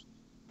Heights,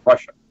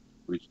 Russia.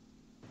 Recently.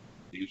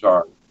 These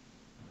are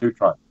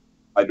neutrons.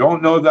 I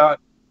don't know that.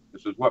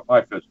 This is what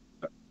my physics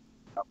says.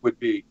 That would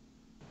be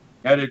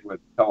headed with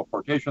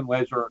teleportation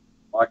laser,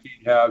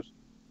 Lockheed has,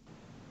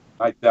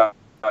 like that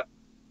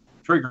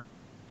trigger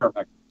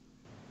mechanism.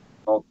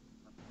 So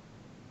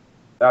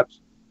that's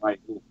my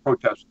little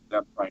protest to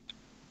them trying to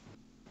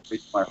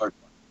reach my heart.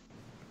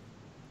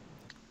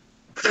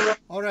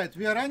 All right,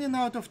 we are running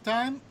out of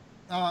time.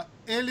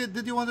 Elliot,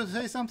 did you want to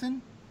say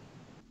something?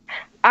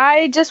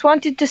 I just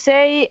wanted to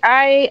say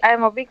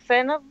I'm a big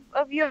fan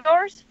of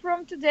yours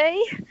from today,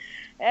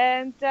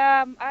 and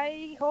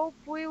I hope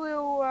we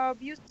will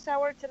use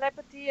our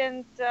telepathy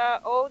and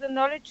all the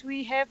knowledge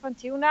we have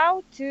until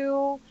now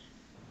to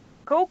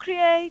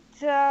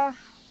co-create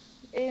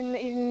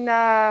in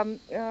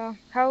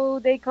how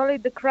they call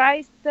it, the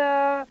Christ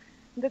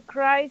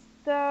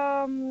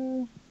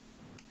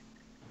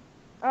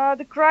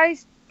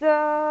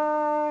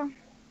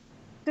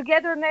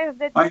togetherness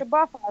that is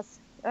above us.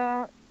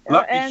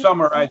 Let me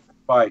summarize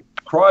by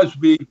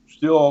Crosby,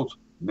 Stills,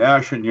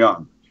 Nash, and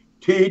Young.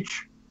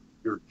 Teach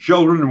your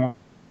children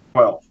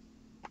well.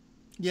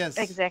 Yes.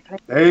 Exactly.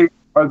 They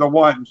are the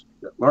ones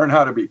that learn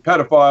how to be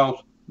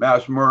pedophiles,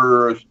 mass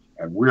murderers,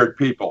 and weird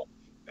people.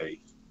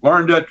 They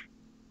learned it.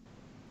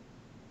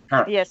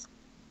 Parents. Yes.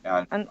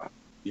 And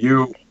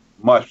you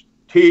must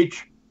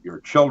teach your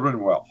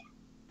children will.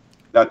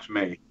 That's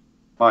me,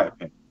 my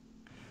opinion.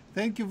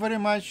 Thank you very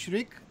much,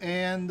 Rick.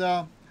 And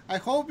I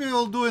hope we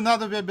will do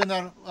another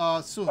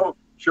webinar soon. Oh,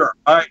 sure.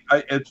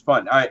 It's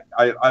fun.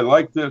 I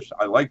like this.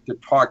 I like to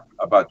talk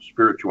about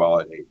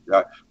spirituality.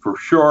 For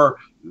sure,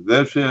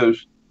 this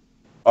is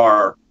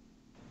our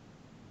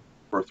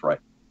birthright.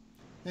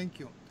 Thank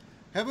you.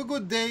 Have a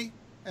good day,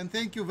 and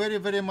thank you very,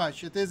 very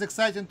much. It is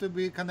exciting to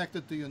be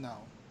connected to you now.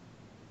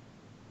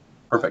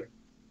 Perfect.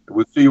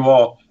 We'll see you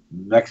all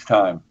next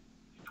time.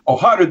 Oh,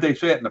 how did they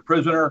say it in The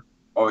Prisoner?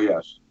 Oh,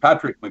 yes.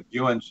 Patrick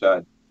McGowan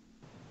said,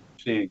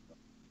 seeing.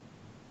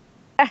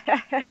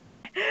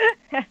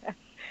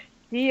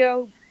 See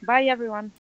you. Bye, everyone.